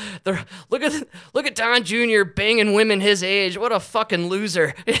 No. Look at Don Jr. banging women his age. What a fucking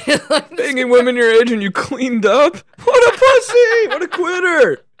loser. Banging women your age and you cleaned up? What a pussy. What a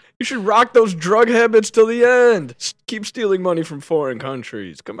quitter. You should rock those drug habits till the end. Keep stealing money from foreign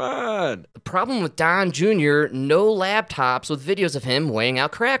countries. Come on. The problem with Don Jr., no laptops with videos of him weighing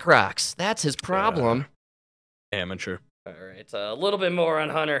out crack rocks. That's his problem. Amateur. All right, a little bit more on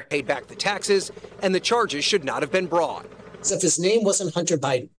Hunter. Paid back the taxes, and the charges should not have been brought. If his name wasn't Hunter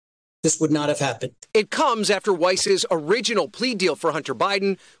Biden, this would not have happened. It comes after Weiss's original plea deal for Hunter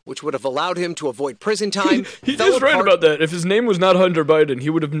Biden, which would have allowed him to avoid prison time. He's right about that. If his name was not Hunter Biden, he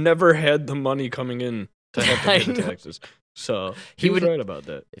would have never had the money coming in to have to pay the taxes. So he was right about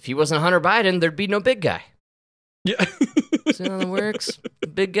that. If he wasn't Hunter Biden, there'd be no big guy. Yeah. See how that works?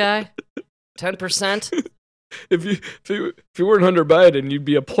 Big guy, 10%. If you weren't Hunter Biden, you'd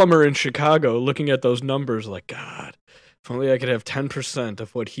be a plumber in Chicago looking at those numbers like, God, if only I could have 10%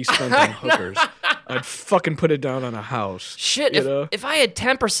 of what he spent on hookers. I'd fucking put it down on a house. Shit, if I had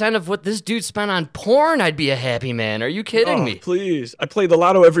 10% of what this dude spent on porn, I'd be a happy man. Are you kidding me? Please. I play the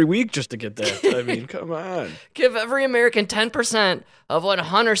lotto every week just to get that. I mean, come on. Give every American 10% of what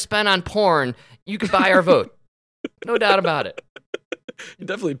Hunter spent on porn. You could buy our vote. No doubt about it. You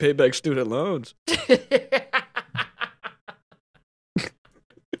definitely pay back student loans.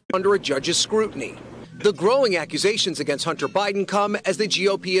 Under a judge's scrutiny. The growing accusations against Hunter Biden come as the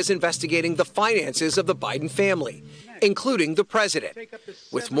GOP is investigating the finances of the Biden family including the president,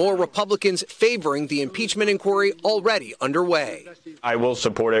 with more Republicans favoring the impeachment inquiry already underway. I will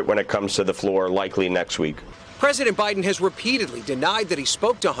support it when it comes to the floor, likely next week. President Biden has repeatedly denied that he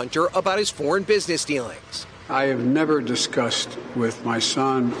spoke to Hunter about his foreign business dealings. I have never discussed with my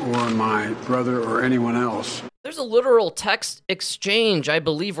son or my brother or anyone else. There's a literal text exchange, I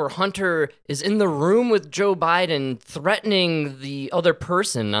believe, where Hunter is in the room with Joe Biden threatening the other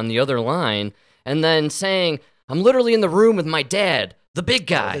person on the other line and then saying, I'm literally in the room with my dad, the big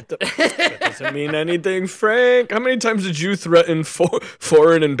guy. That doesn't mean anything, Frank. How many times did you threaten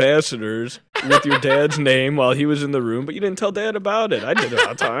foreign ambassadors with your dad's name while he was in the room, but you didn't tell dad about it? I did it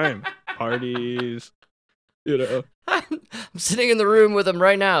all the time. Parties, you know. I'm sitting in the room with him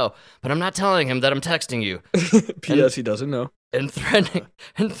right now, but I'm not telling him that I'm texting you. P.S. He doesn't know. And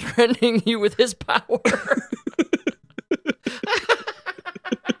threatening you with his power.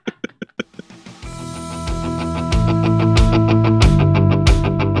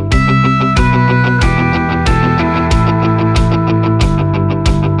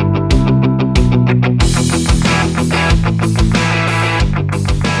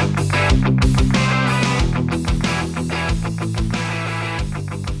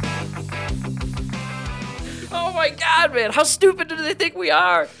 Man, how stupid do they think we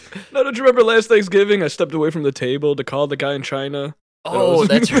are? No, don't you remember last Thanksgiving? I stepped away from the table to call the guy in China. Oh,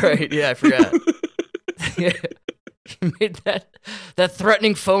 that's right. Yeah, I forgot. Yeah. You made that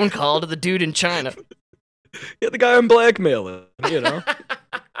threatening phone call to the dude in China. Yeah, the guy I'm blackmailing, you know.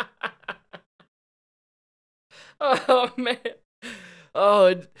 Oh, man.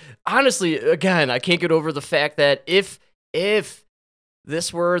 Oh, honestly, again, I can't get over the fact that if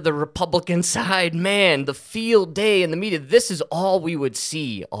this were the Republican side, man, the field day in the media, this is all we would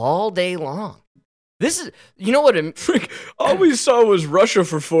see all day long. This is, you know what? All we saw was Russia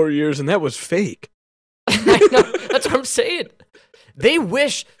for 4 years, and that was fake. I know, that's what I'm saying. They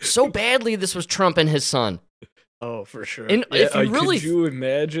wish so badly this was Trump and his son. Oh, for sure. And yeah, if you really, could you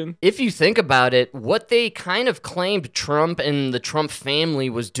imagine? If you think about it, what they kind of claimed Trump and the Trump family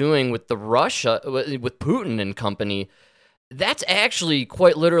was doing with with Putin and company, that's actually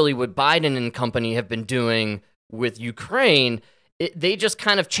quite literally what Biden and company have been doing with Ukraine. They just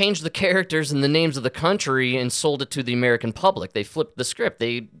kind of changed the characters and the names of the country and sold it to the American public. They flipped the script.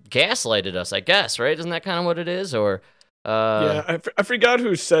 They gaslighted us, I guess, right? Isn't that kind of what it is? Or yeah, I forgot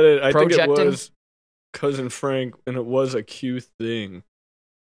who said it. I think it projecting? was Cousin Frank, and it was a Q thing.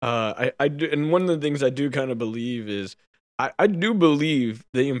 I do, and one of the things I do kind of believe is I do believe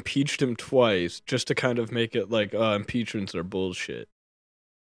they impeached him twice just to kind of make it like impeachments are bullshit.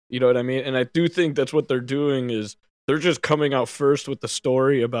 You know what I mean? And I do think that's what they're doing is they're just coming out first with the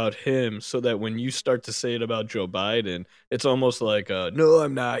story about him so that when you start to say it about Joe Biden, it's almost like, no,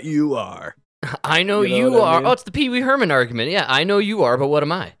 I'm not, you are. I know you are. I mean? Oh, it's the Pee Wee Herman argument. Yeah, I know you are, but what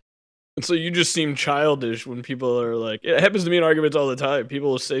am I? And so you just seem childish when people are like, it happens to me in arguments all the time.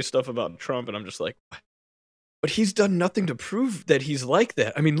 People will say stuff about Trump, and I'm just like, what? But he's done nothing to prove that he's like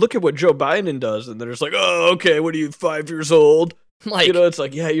that. I mean, look at what Joe Biden does, and they're just like, oh, okay, what are you, 5 years old? Like, you know, it's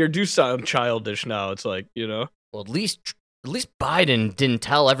like, yeah, you do sound childish now. It's like, you know. Well, at least Biden didn't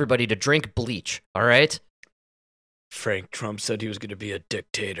tell everybody to drink bleach, all right? Frank Trump said he was going to be a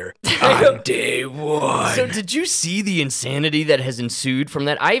dictator on day one. So did you see the insanity that has ensued from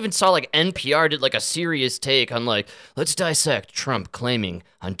that? I even saw like NPR did like a serious take on like, let's dissect Trump claiming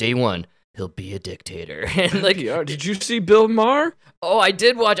on day one he'll be a dictator. And like, NPR, did you see Bill Maher? Oh, I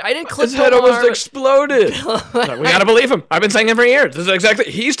did watch. I didn't click. His head almost exploded. Like, we gotta believe him. I've been saying it for years. This is exactly.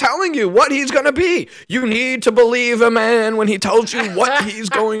 He's telling you what he's gonna be. You need to believe a man when he tells you what he's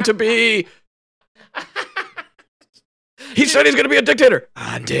going to be. He said he's gonna be a dictator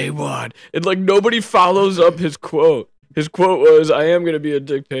on day one. And like nobody follows up his quote. His quote was, "I am gonna be a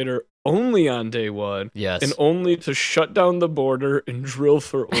dictator only on day one. Yes, and only to shut down the border and drill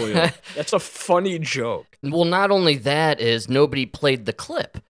for oil." That's a funny joke. Well, not only that is nobody played the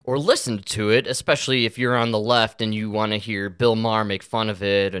clip or listened to it, especially if you're on the left and you want to hear Bill Maher make fun of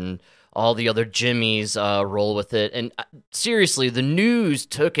it and all the other Jimmys roll with it. And seriously, the news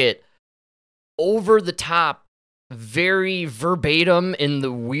took it over the top, very verbatim in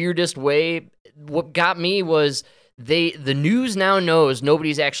the weirdest way. What got me was the news now knows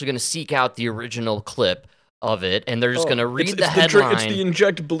nobody's actually going to seek out the original clip of it, and they're just going to read the headline. It's the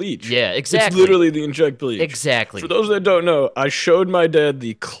inject bleach. Yeah, exactly. It's literally the inject bleach. Exactly. For those that don't know, I showed my dad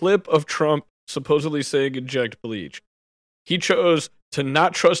the clip of Trump supposedly saying inject bleach. He chose to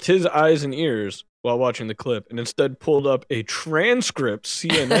not trust his eyes and ears while watching the clip, and instead pulled up a transcript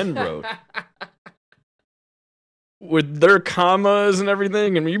CNN wrote. with their commas and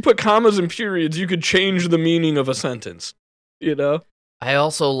everything. And when you put commas and periods, you could change the meaning of a sentence, you know? I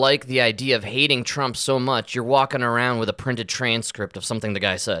also like the idea of hating Trump so much, you're walking around with a printed transcript of something the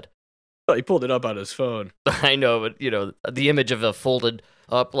guy said. Oh, he pulled it up on his phone. I know, but, the image of a folded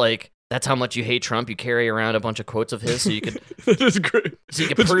up, like, that's how much you hate Trump. You carry around a bunch of quotes of his so you could... That is great. So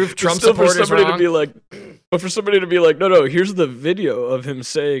you can prove Trump still supporters for somebody wrong. to be like, but for somebody to be like, no, here's the video of him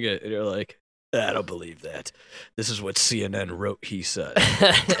saying it. And you're like, I don't believe that. This is what CNN wrote he said.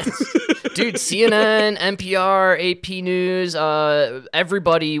 Dude, CNN, NPR, AP News,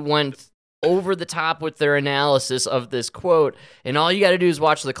 everybody went over the top with their analysis of this quote, and all you got to do is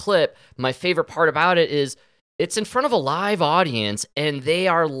watch the clip. My favorite part about it is it's in front of a live audience, and they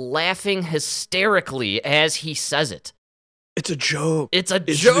are laughing hysterically as he says it. It's a joke. It's a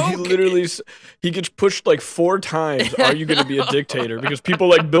joke. He literally he gets pushed like 4 times. Are you going to be a dictator? Because people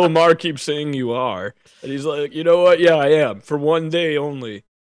like Bill Maher keep saying you are, and he's like, you know what? Yeah, I am for one day only.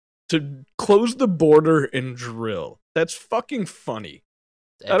 To close the border and drill. That's fucking funny.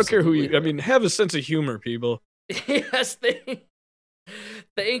 I don't care who you... I mean, have a sense of humor, people. Yes,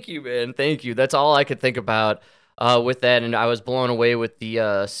 thank you, man. Thank you. That's all I could think about with that, and I was blown away with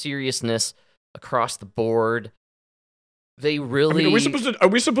the seriousness across the board. They really... I mean, are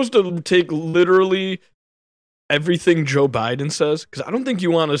we supposed to take literally everything Joe Biden says? Because I don't think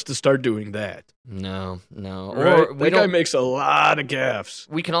you want us to start doing that. No. Right? Or that guy makes a lot of gaffes.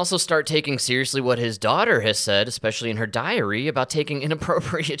 We can also start taking seriously what his daughter has said, especially in her diary, about taking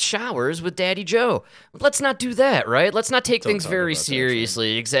inappropriate showers with Daddy Joe. Let's not do that, right? Let's not take things very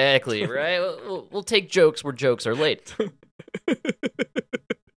seriously. Exactly, right? We'll take jokes where jokes are late.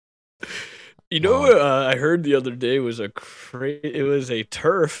 You know what I heard the other day was it was a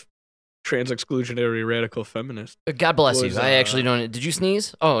TERF, trans-exclusionary radical feminist. God bless you. I actually don't... Did you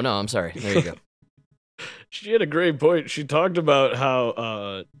sneeze? Oh, no, I'm sorry. There you go. She had a great point. She talked about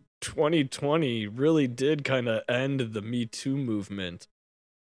how 2020 really did kind of end the Me Too movement.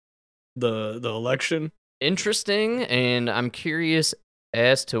 The election. Interesting, and I'm curious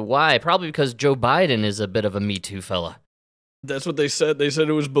as to why. Probably because Joe Biden is a bit of a Me Too fella. That's what they said. They said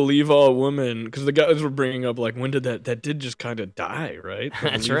it was Believe All Women, because the guys were bringing up, like, when did that did just kind of die, right?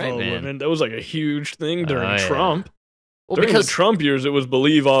 That's Believe right, All man. Women. That was like a huge thing during Trump. Well, during because the Trump years, it was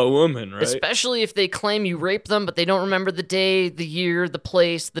Believe All Women, right? Especially if they claim you raped them, but they don't remember the day, the year, the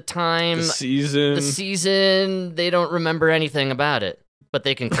place, the time, the season. They don't remember anything about it, but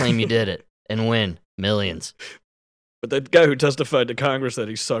they can claim you did it and win millions. But that guy who testified to Congress that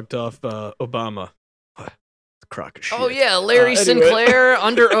he sucked off Obama. Crock of shit. Oh, yeah, Larry Sinclair,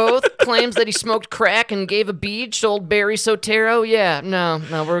 under oath, claims that he smoked crack and gave a beach to old Barry Soetoro. Yeah, no,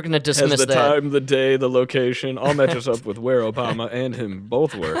 we're going to dismiss Has the that. time, the day, the location, all matches up with where Obama and him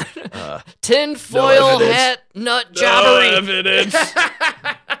both were. Tinfoil hat nut jobbery. No evidence.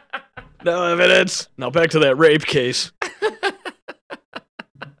 No evidence. Now back to that rape case.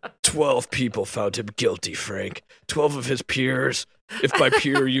 12 people found him guilty, Frank. 12 of his peers. If by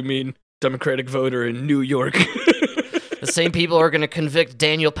peer you mean Democratic voter in New York. The same people are going to convict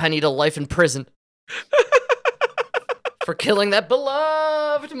Daniel Penny to life in prison for killing that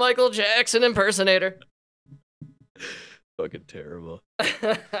beloved Michael Jackson impersonator. Fucking terrible.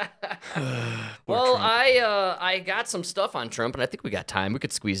 Well, I got some stuff on Trump, and I think we got time. We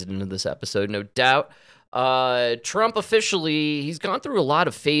could squeeze it into this episode, no doubt. Trump officially, he's gone through a lot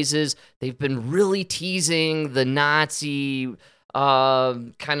of phases. They've been really teasing the Nazi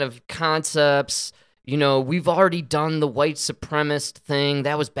kind of concepts. You know, we've already done the white supremacist thing.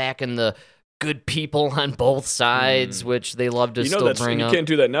 That was back in the good people on both sides, which they love to still bring up. You can't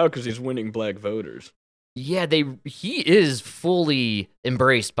do that now because he's winning black voters. Yeah, he is fully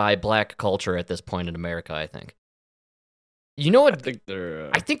embraced by black culture at this point in America, I think. You know what?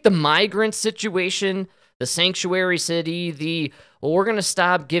 I think the migrant situation, the sanctuary city, we're going to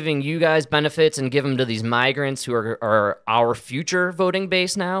stop giving you guys benefits and give them to these migrants who are our future voting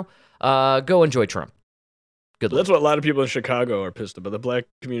base now. Go enjoy Trump. Good luck. That's what a lot of people in Chicago are pissed about. The black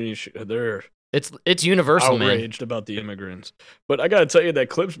community, they're it's universal, outraged about the immigrants. But I got to tell you, that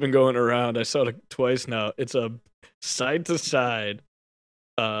clip's been going around. I saw it twice now. It's a side to side.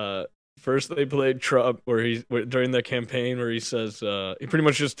 First, they played Trump, during the campaign, where he says he pretty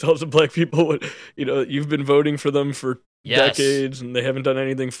much just tells the black people, you've been voting for them for decades, and they haven't done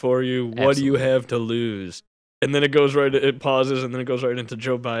anything for you. Absolutely. What do you have to lose? And then it pauses, and then it goes right into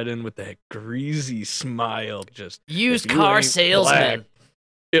Joe Biden with that greasy smile. Just used car salesman.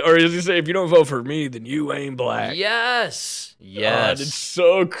 Or does he say, if you don't vote for me, then you ain't black? Yes. It's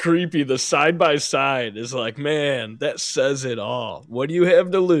so creepy. The side by side is like, man, that says it all. What do you have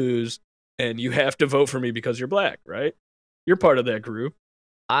to lose? and you have to vote for me because you're black, right? You're part of that group.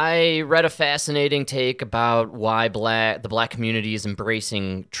 I read a fascinating take about why the black community is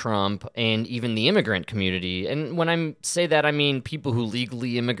embracing Trump and even the immigrant community. And when I say that, I mean people who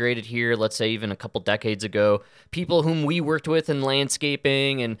legally immigrated here, let's say even a couple decades ago, people whom we worked with in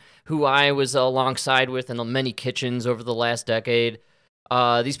landscaping and who I was alongside with in many kitchens over the last decade.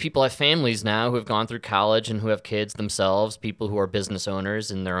 These people have families now who have gone through college and who have kids themselves, people who are business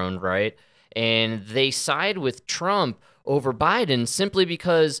owners in their own right. And they side with Trump over Biden simply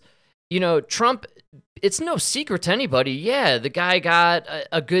because, Trump, it's no secret to anybody. Yeah, the guy got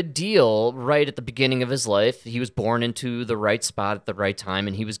a good deal right at the beginning of his life. He was born into the right spot at the right time,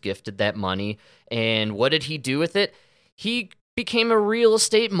 and he was gifted that money. And what did he do with it? He became a real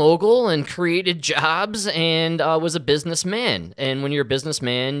estate mogul and created jobs and was a businessman. And when you're a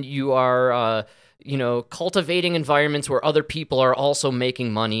businessman, you are cultivating environments where other people are also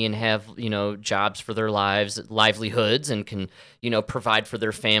making money and have, jobs for their livelihoods and can, provide for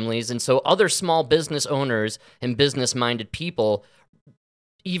their families. And so other small business owners and business-minded people,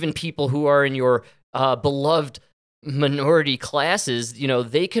 even people who are in your beloved minority classes,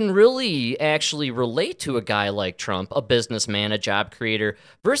 they can really actually relate to a guy like Trump, a businessman, a job creator,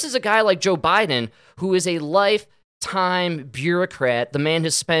 versus a guy like Joe Biden, who is a lifetime bureaucrat. The man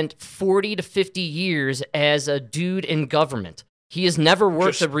has spent 40 to 50 years as a dude in government. He has never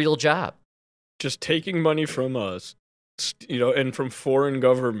worked a real job. Just taking money from us, and from foreign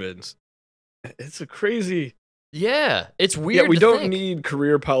governments. It's a crazy... Yeah, it's weird. Yeah, we don't need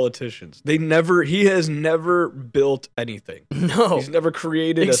career politicians. He has never built anything. No. He's never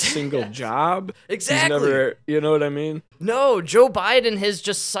created a single job. Exactly. He's never, you know what I mean? No, Joe Biden has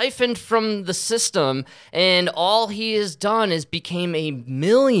just siphoned from the system, and all he has done is became a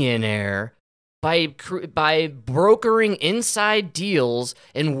millionaire by brokering inside deals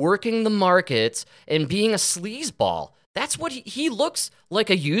and working the markets and being a sleazeball. That's what he looks like,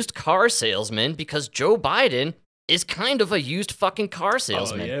 a used car salesman, because Joe Biden is kind of a used fucking car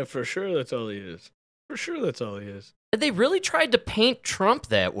salesman. Oh, yeah, for sure that's all he is. For sure that's all he is. They really tried to paint Trump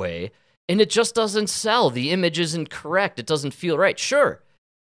that way, and it just doesn't sell. The image isn't correct. It doesn't feel right. Sure,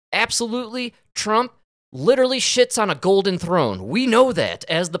 absolutely, Trump literally shits on a golden throne. We know that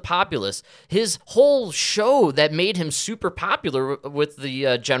as the populace. His whole show that made him super popular with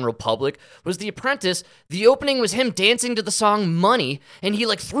the general public was The Apprentice. The opening was him dancing to the song Money, and he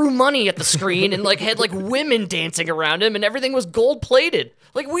threw money at the screen and had women dancing around him, and everything was gold plated.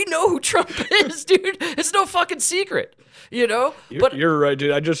 We know who Trump is, dude. It's no fucking secret. You're right,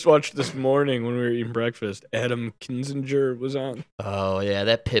 dude. I just watched this morning when we were eating breakfast. Adam Kinzinger was on. Oh, yeah,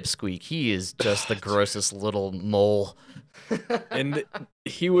 that pipsqueak. He is just the grossest little mole. And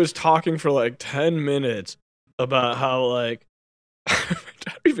he was talking for 10 minutes about how, I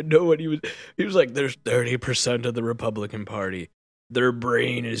don't even know what he was like, there's 30% of the Republican Party. Their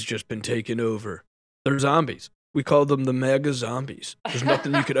brain has just been taken over. They're zombies. We call them the MAGA zombies. There's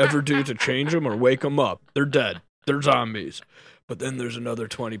nothing you could ever do to change them or wake them up. They're dead. They're zombies. But then there's another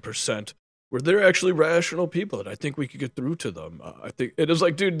 20% where they're actually rational people, and I think we could get through to them. I think it is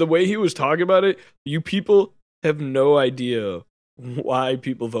dude, the way he was talking about it, you people have no idea why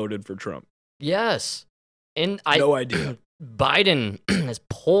people voted for Trump. Yes. And no idea. Biden is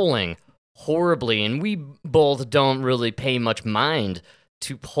polling horribly, and we both don't really pay much mind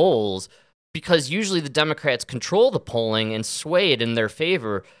to polls because usually the Democrats control the polling and sway it in their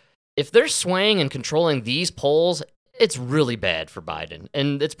favor. If they're swaying and controlling these polls, it's really bad for Biden.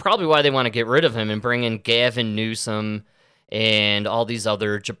 And it's probably why they want to get rid of him and bring in Gavin Newsom and all these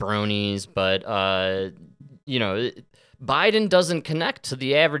other jabronis. But, Biden doesn't connect to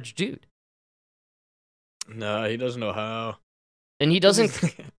the average dude. No, he doesn't know how. And he doesn't...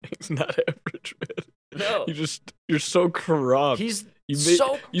 He's not average, man. No. You're so corrupt. You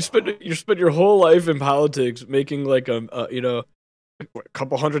spend your whole life in politics making a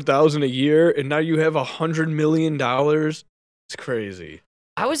couple $100,000 a year, and now you have $100 million. It's crazy.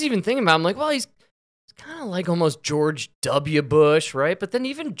 I was even thinking about, he's kind of like almost George W. Bush, right? But then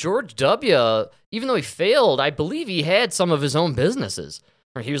even George W., even though he failed, I believe he had some of his own businesses.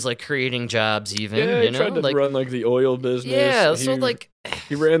 Or he was creating jobs even. Yeah, he tried to run the oil business. Yeah,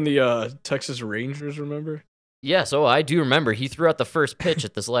 he ran the Texas Rangers, remember? Yeah, so I do remember. He threw out the first pitch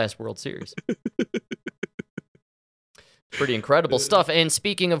at this last World Series. Pretty incredible stuff. And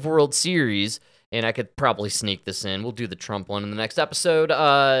speaking of World Series, and I could probably sneak this in, we'll do the Trump one in the next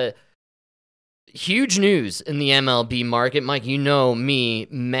episode. Huge news in the MLB market. Mike, you know me,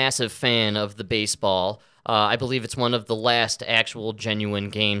 massive fan of the baseball. I believe it's one of the last actual genuine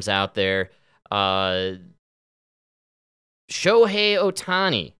games out there. Shohei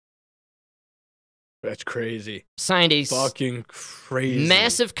Ohtani That's crazy. Signed a fucking crazy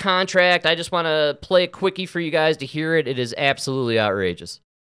massive contract. I just want to play a quickie for you guys to hear it. It is absolutely outrageous.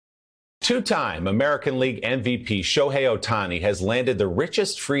 Two-time American League MVP Shohei Ohtani has landed the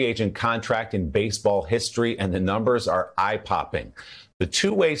richest free agent contract in baseball history, and the numbers are eye-popping. The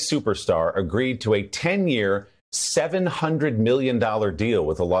two-way superstar agreed to a 10-year, $700 million deal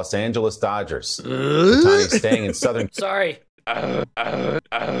with the Los Angeles Dodgers. Ohtani staying in Southern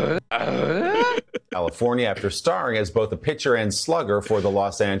California after starring as both a pitcher and slugger for the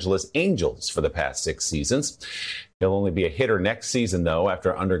Los Angeles Angels for the past 6 seasons. He'll only be a hitter next season, though,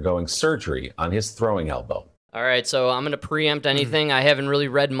 after undergoing surgery on his throwing elbow. All right, so I'm going to preempt anything. I haven't really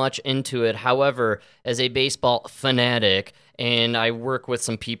read much into it. However, as a baseball fanatic, and I work with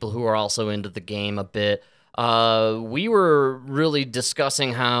some people who are also into the game a bit, we were really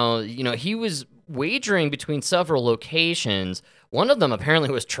discussing how, he was wagering between several locations. One of them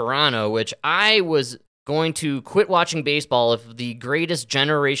apparently was Toronto, which I was going to quit watching baseball if the greatest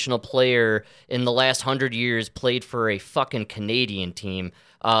generational player in the last 100 years played for a fucking Canadian team.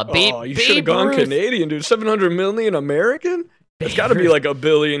 You should have gone Canadian, dude. 700 million American? It's got to be like $1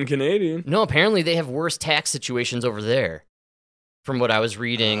 billion Canadian. No, apparently they have worse tax situations over there. From what I was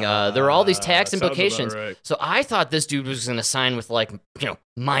reading, there are all these tax implications. Right. So I thought this dude was going to sign with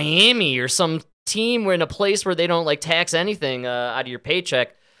Miami or some team in a place where they don't tax anything out of your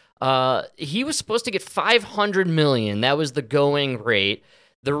paycheck. He was supposed to get $500 million. That was the going rate.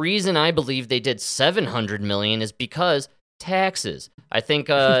 The reason I believe they did $700 million is because taxes. I think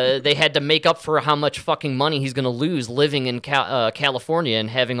they had to make up for how much fucking money he's going to lose living in California and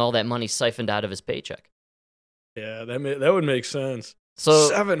having all that money siphoned out of his paycheck. Yeah, that would make sense.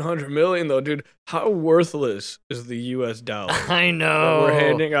 So $700 million, though, dude. How worthless is the U.S. dollar? I know. We're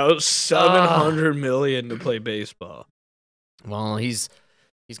handing out $700 million to play baseball. Well, he's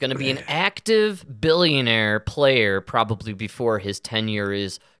going to be an active billionaire player probably before his tenure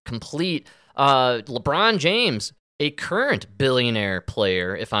is complete. LeBron James, a current billionaire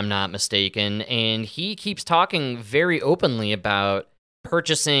player, if I'm not mistaken, and he keeps talking very openly about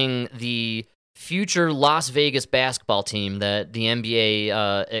purchasing the future Las Vegas basketball team that the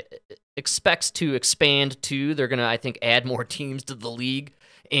NBA expects to expand to. They're going to, I think, add more teams to the league,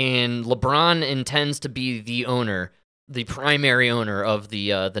 and LeBron intends to be the owner, the primary owner of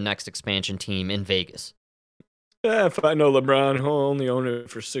the next expansion team in Vegas. Yeah, if I know LeBron, he'll only own it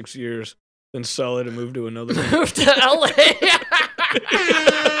for 6 years, then sell it and move to another team. Move to LA.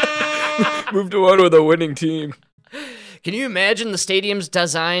 Move to one with a winning team. Can you imagine the stadium's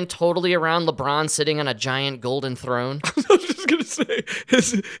designed totally around LeBron sitting on a giant golden throne? I was just going to say,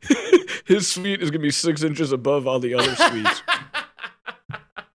 his suite is going to be 6 inches above all the other suites.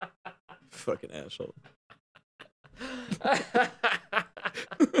 Fucking asshole.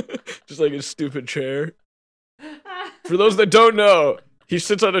 Just like his stupid chair. For those that don't know, he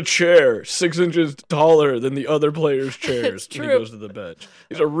sits on a chair 6 inches taller than the other players' chairs when he goes to the bench.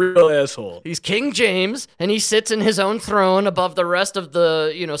 He's a real asshole. He's King James, and he sits in his own throne above the rest of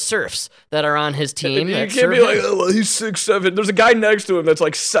the, serfs that are on his team. You can't be like, oh, well, he's 6'7". There's a guy next to him that's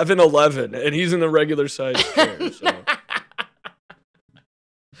like 7'11", and he's in the regular size chair. So.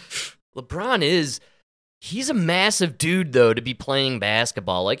 LeBron he's a massive dude, though, to be playing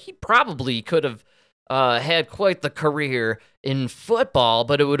basketball. He probably could have had quite the career in football,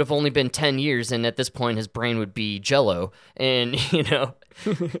 but it would have only been 10 years, and at this point his brain would be jello, and he'd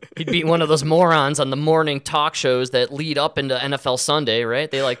be one of those morons on the morning talk shows that lead up into NFL Sunday,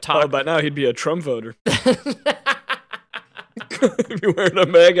 right? They talk. Oh, by now he'd be a Trump voter. He'd be wearing a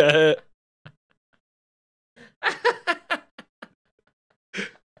MAGA hat.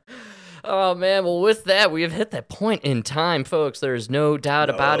 Oh, man. Well, with that, we have hit that point in time, folks. There's no doubt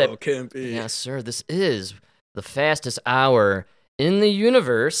about it. Oh, can't be. Yes, sir. This is the fastest hour in the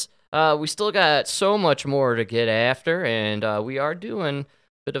universe. We still got so much more to get after, and we are doing a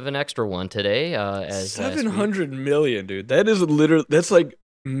bit of an extra one today. As 700 million, dude. That is that's like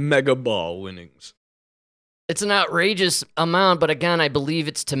mega ball winnings. It's an outrageous amount, but again, I believe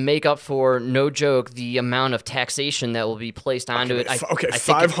it's to make up for, no joke, the amount of taxation that will be placed onto it. Okay,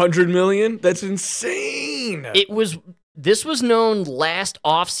 500 million? That's insane. This was known last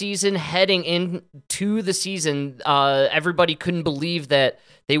offseason, heading into the season. Everybody couldn't believe that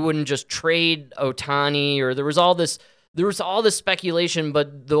they wouldn't just trade Ohtani, or there was all this speculation,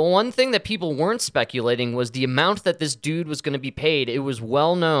 but the one thing that people weren't speculating was the amount that this dude was going to be paid. It was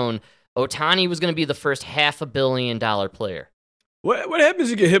well known. Ohtani was going to be the first $500 million player. What happens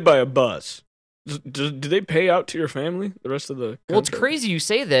if you get hit by a bus? Do they pay out to your family the rest of the contract? Well, it's crazy you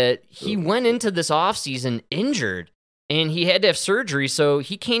say that. He went into this offseason injured, and he had to have surgery, so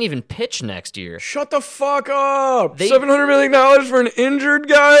he can't even pitch next year. Shut the fuck up! $700 million for an injured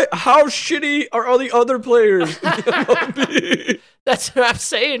guy? How shitty are all the other players in the MLB? That's what I'm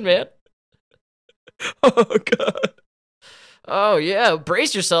saying, man. Oh, God. Oh, yeah.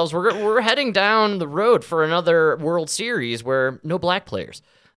 Brace yourselves. We're heading down the road for another World Series where no black players.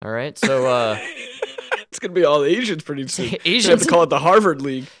 All right? So, it's going to be all Asians pretty soon. Asians. You have to call it the Harvard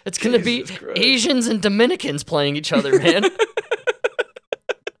League. It's going to be Asians and Dominicans playing each other, man.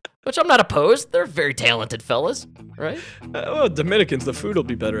 Which I'm not opposed. They're very talented fellas, right? Well, Dominicans, the food will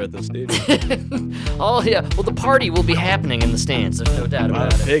be better at the stadium. Oh, yeah. Well, the party will be happening in the stands. There's no doubt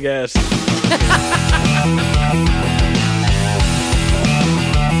about it. Big ass.